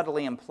so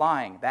subtly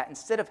implying that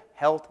instead of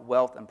health,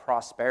 wealth, and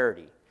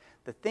prosperity,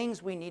 the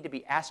things we need to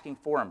be asking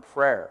for in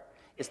prayer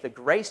is the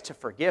grace to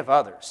forgive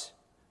others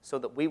so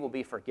that we will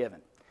be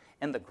forgiven,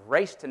 and the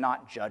grace to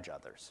not judge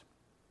others.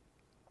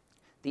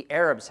 The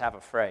Arabs have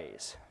a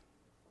phrase,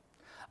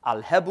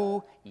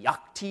 Al-Hebu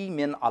Yakti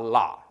min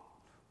Allah,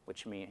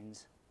 which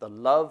means the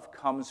love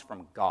comes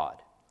from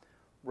God.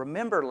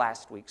 Remember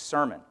last week's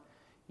sermon,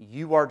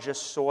 you are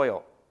just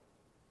soil.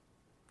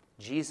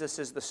 Jesus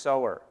is the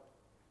sower.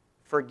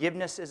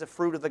 Forgiveness is a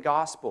fruit of the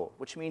gospel,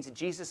 which means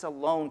Jesus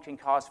alone can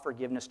cause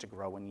forgiveness to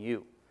grow in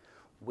you.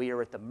 We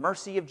are at the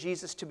mercy of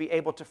Jesus to be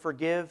able to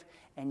forgive,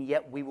 and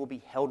yet we will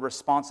be held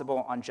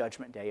responsible on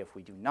Judgment Day if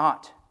we do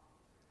not.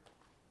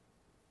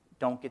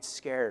 Don't get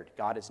scared.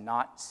 God is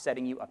not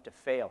setting you up to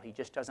fail. He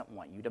just doesn't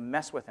want you to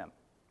mess with him.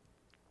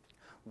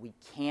 We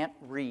can't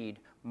read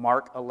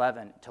Mark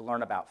 11 to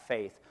learn about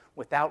faith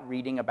without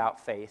reading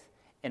about faith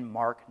in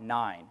Mark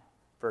 9,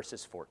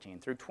 verses 14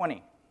 through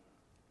 20.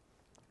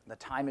 The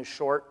time is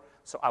short,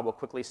 so I will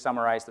quickly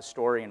summarize the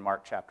story in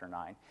Mark chapter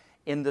 9.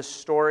 In this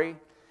story,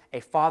 a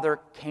father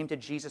came to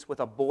Jesus with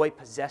a boy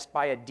possessed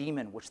by a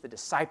demon, which the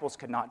disciples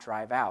could not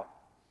drive out.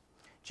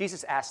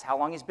 Jesus asks how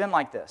long he's been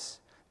like this.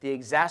 The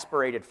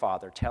exasperated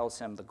father tells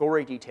him the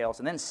gory details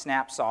and then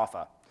snaps off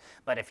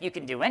but if you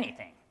can do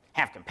anything,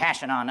 have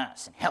compassion on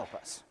us and help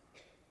us.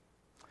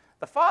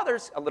 The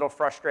father's a little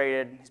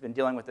frustrated. He's been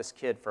dealing with this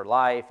kid for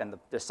life, and the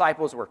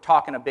disciples were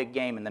talking a big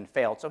game and then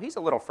failed, so he's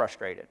a little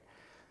frustrated.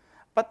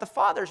 But the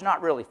father's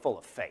not really full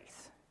of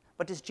faith.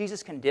 But does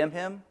Jesus condemn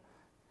him?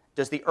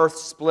 Does the earth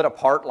split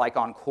apart like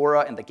on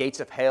Korah and the gates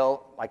of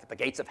hell,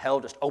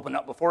 just open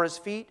up before his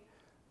feet?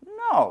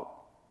 No.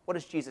 What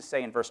does Jesus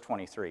say in verse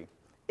 23?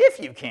 If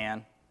you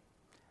can,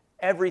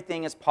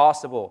 everything is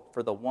possible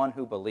for the one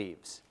who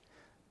believes.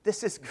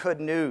 This is good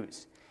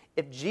news.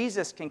 If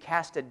Jesus can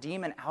cast a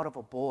demon out of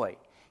a boy,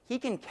 he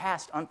can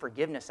cast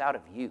unforgiveness out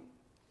of you.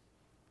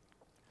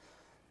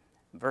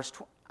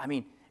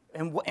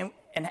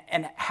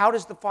 And how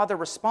does the father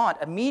respond?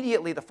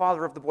 Immediately the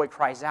father of the boy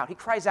cries out. He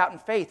cries out in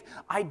faith,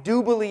 I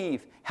do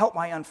believe, help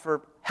my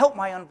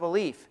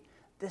unbelief.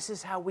 This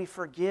is how we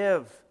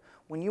forgive.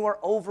 When you are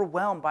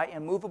overwhelmed by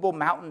immovable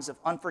mountains of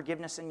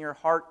unforgiveness in your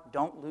heart,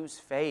 don't lose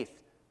faith.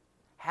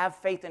 Have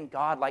faith in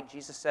God, like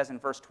Jesus says in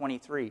verse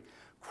 23.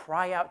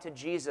 Cry out to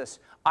Jesus,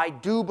 I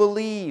do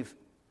believe,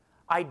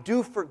 I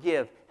do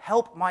forgive,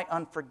 help my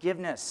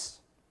unforgiveness.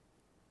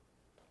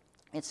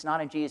 It's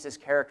not in Jesus'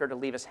 character to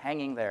leave us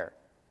hanging there.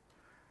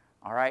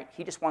 All right?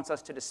 He just wants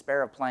us to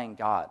despair of playing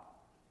God.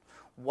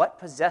 What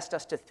possessed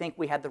us to think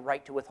we had the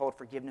right to withhold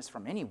forgiveness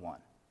from anyone?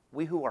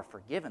 We who are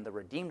forgiven, the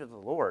redeemed of the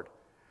Lord.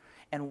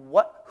 And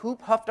who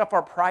puffed up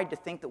our pride to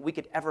think that we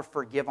could ever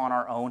forgive on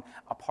our own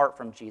apart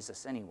from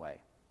Jesus anyway?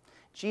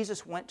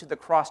 Jesus went to the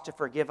cross to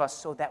forgive us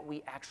so that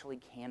we actually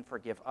can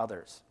forgive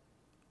others.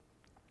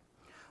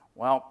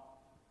 Well,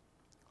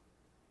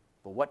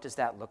 but what does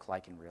that look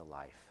like in real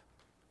life?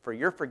 For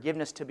your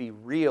forgiveness to be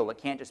real, it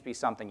can't just be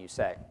something you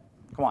say.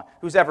 Come on,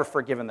 who's ever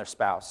forgiven their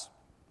spouse?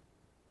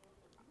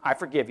 I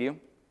forgive you.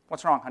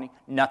 What's wrong, honey?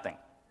 Nothing.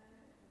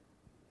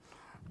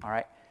 All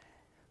right?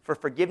 For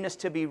forgiveness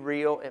to be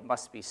real, it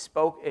must be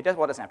spoken. It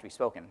doesn't have to be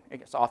spoken.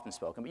 It's often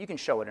spoken, but you can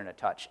show it in a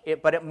touch.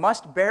 But it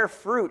must bear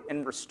fruit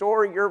and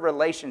restore your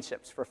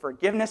relationships. For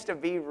forgiveness to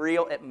be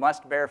real, it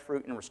must bear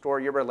fruit and restore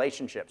your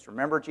relationships.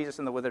 Remember Jesus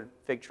and the withered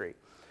fig tree.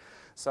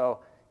 So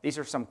these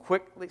are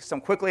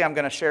quickly I'm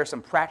going to share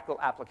some practical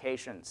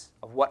applications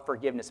of what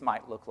forgiveness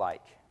might look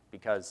like.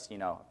 Because,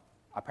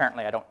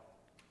 apparently I don't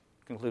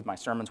conclude my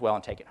sermons well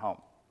and take it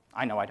home.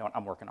 I know I don't.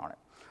 I'm working on it.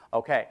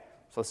 Okay.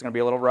 So this is going to be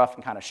a little rough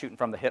and kind of shooting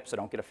from the hip, so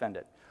don't get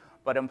offended.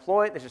 But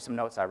these are some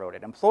notes I wrote.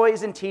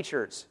 Employees and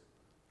students,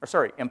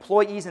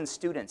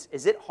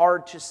 is it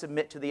hard to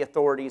submit to the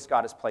authorities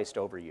God has placed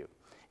over you?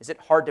 Is it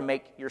hard to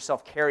make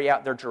yourself carry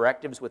out their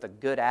directives with a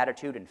good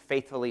attitude and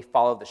faithfully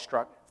follow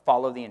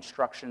the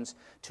instructions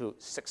to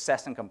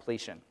success and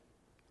completion?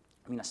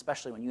 I mean,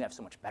 especially when you have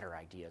so much better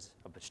ideas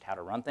of just how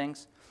to run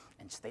things,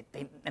 and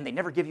they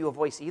never give you a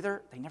voice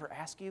either. They never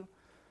ask you.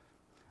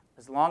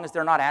 As long as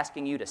they're not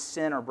asking you to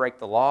sin or break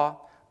the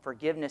law,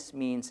 forgiveness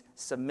means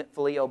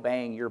submitfully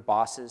obeying your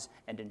bosses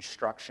and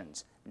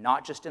instructions,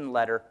 not just in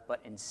letter, but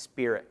in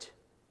spirit.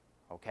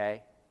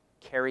 Okay?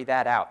 Carry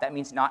that out. That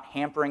means not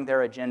hampering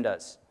their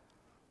agendas.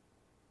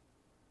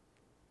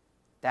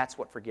 That's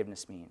what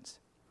forgiveness means.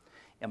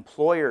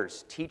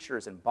 Employers,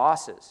 teachers, and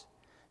bosses,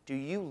 do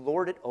you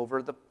lord it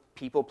over the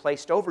people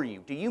placed over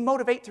you? Do you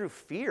motivate through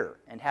fear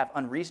and have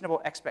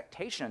unreasonable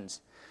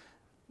expectations?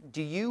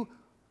 Do you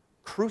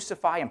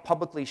crucify and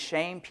publicly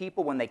shame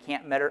people when they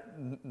can't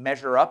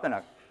measure up in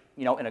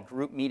a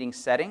group meeting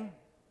setting?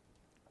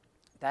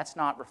 That's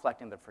not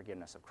reflecting the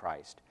forgiveness of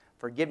Christ.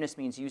 Forgiveness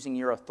means using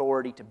your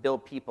authority to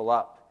build people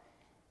up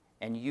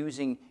and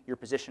using your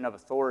position of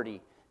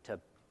authority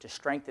to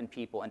strengthen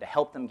people and to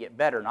help them get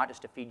better, not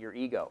just to feed your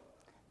ego.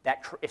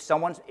 That if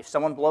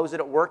someone blows it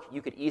at work,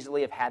 you could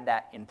easily have had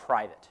that in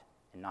private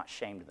and not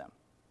shamed them.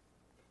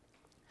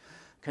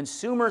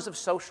 Consumers of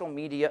social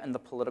media and the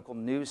political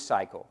news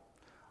cycle,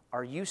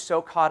 are you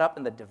so caught up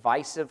in the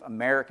divisive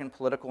American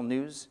political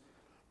news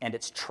and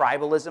its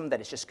tribalism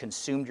that it's just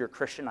consumed your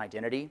Christian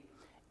identity?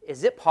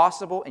 Is it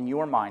possible in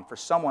your mind for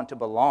someone to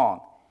belong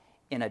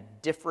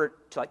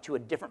to a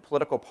different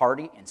political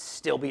party and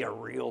still be a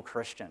real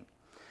Christian?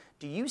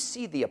 Do you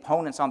see the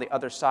opponents on the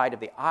other side of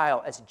the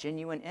aisle as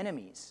genuine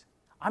enemies?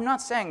 I'm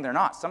not saying they're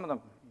not. Some of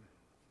them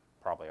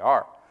probably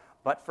are.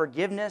 But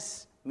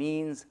forgiveness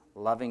means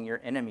loving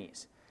your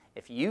enemies.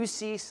 If you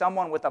see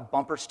someone with a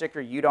bumper sticker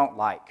you don't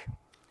like,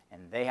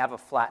 and they have a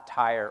flat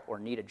tire or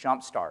need a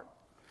jump start,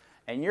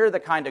 and you're the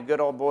kind of good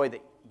old boy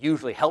that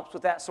usually helps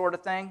with that sort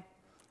of thing,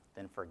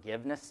 then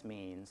forgiveness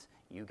means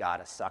you got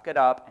to suck it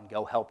up and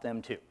go help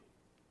them too.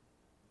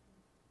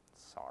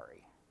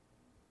 Sorry.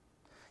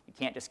 You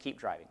can't just keep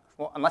driving.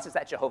 Well, unless it's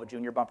that Jehovah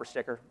Jr. bumper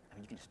sticker. I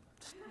mean, you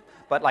can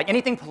but like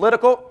anything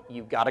political,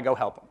 you've got to go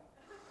help them.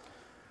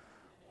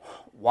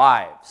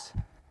 Wives,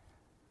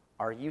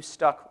 are you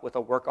stuck with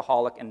a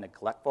workaholic and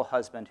neglectful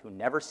husband who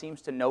never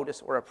seems to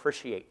notice or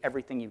appreciate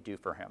everything you do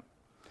for him?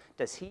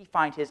 Does he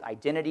find his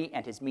identity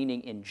and his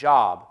meaning in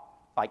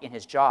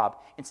his job,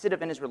 instead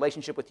of in his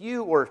relationship with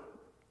you, or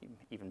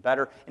even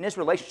better, in his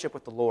relationship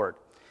with the Lord?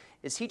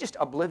 Is he just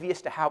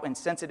oblivious to how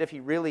insensitive he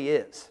really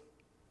is?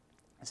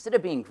 Instead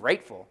of being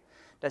grateful,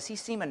 does he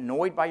seem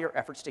annoyed by your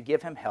efforts to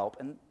give him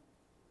help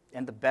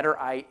and the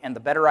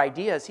better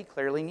ideas he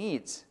clearly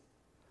needs?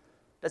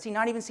 Does he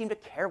not even seem to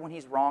care when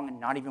he's wrong and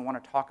not even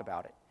want to talk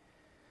about it?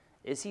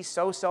 Is he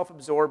so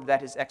self-absorbed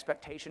that his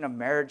expectation of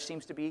marriage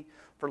seems to be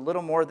for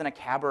little more than a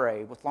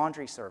cabaret with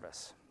laundry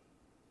service?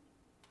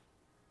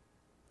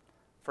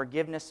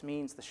 Forgiveness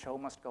means the show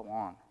must go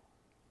on.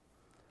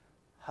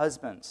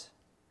 Husbands,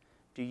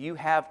 do you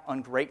have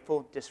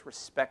ungrateful,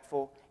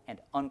 disrespectful, and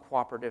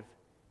uncooperative,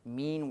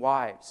 mean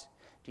wives?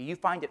 Do you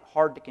find it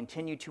hard to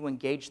continue to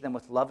engage them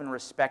with love and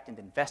respect and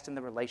invest in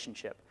the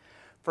relationship?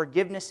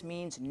 Forgiveness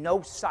means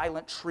no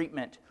silent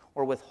treatment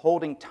or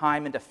withholding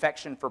time and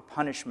affection for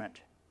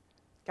punishment.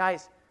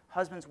 Guys,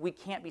 husbands, we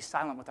can't be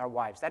silent with our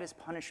wives. That is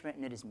punishment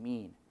and it is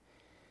mean.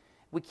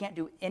 We can't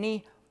do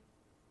any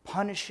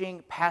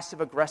punishing,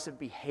 passive-aggressive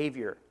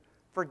behavior.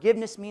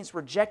 Forgiveness means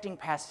rejecting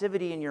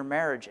passivity in your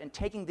marriage and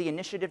taking the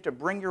initiative to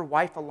bring your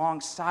wife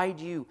alongside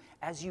you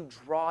as you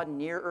draw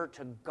nearer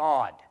to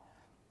God.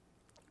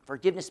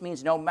 Forgiveness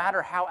means no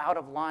matter how out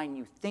of line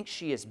you think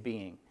she is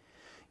being,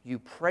 you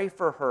pray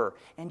for her,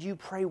 and you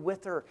pray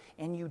with her,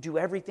 and you do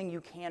everything you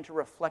can to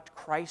reflect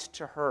Christ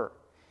to her.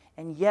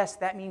 And yes,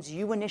 that means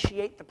you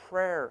initiate the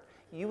prayer.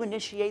 You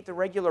initiate the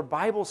regular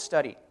Bible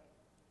study.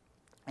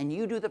 And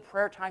you do the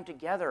prayer time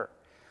together.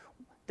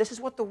 This is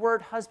what the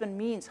word husband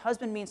means.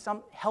 Husband means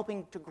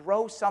helping to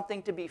grow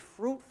something to be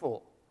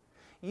fruitful.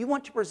 You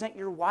want to present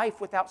your wife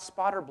without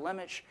spot or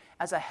blemish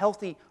as a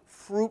healthy,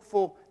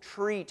 fruitful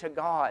tree to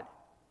God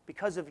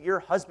because of your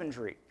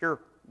husbandry,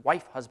 your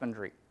wife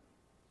husbandry.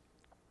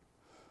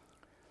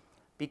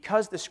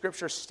 Because the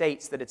Scripture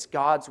states that it's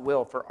God's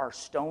will for our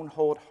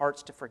stone-cold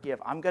hearts to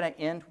forgive, I'm going to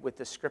end with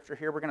this Scripture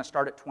here. We're going to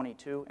start at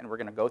 22, and we're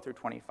going to go through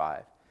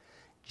 25.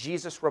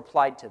 Jesus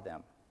replied to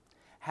them,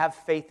 "Have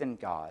faith in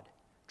God.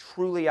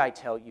 Truly I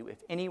tell you,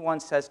 if anyone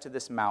says to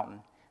this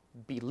mountain,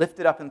 'Be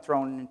lifted up and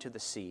thrown into the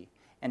sea,'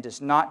 and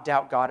does not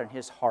doubt God in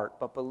his heart,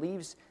 but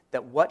believes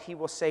that what he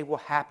will say will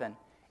happen,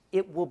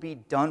 it will be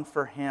done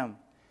for him.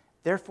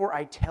 Therefore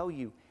I tell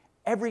you,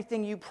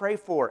 everything you pray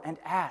for and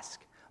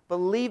ask,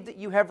 believe that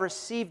you have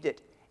received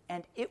it,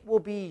 and it will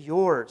be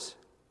yours."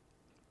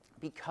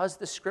 Because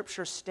the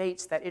Scripture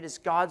states that it is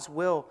God's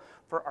will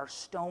for our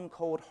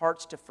stone-cold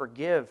hearts to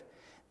forgive,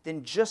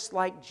 then just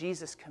like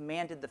Jesus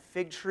commanded the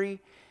fig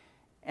tree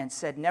and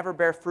said, "Never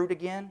bear fruit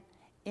again,"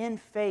 in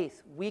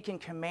faith, we can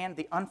command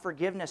the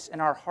unforgiveness in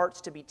our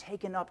hearts to be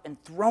taken up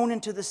and thrown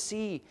into the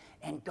sea,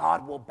 and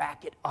God will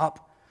back it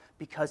up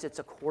because it's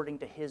according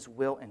to His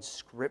will in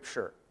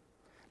Scripture.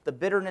 The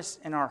bitterness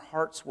in our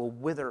hearts will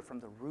wither from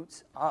the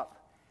roots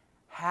up.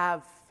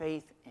 Have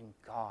faith in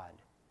God.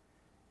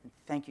 And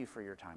thank you for your time.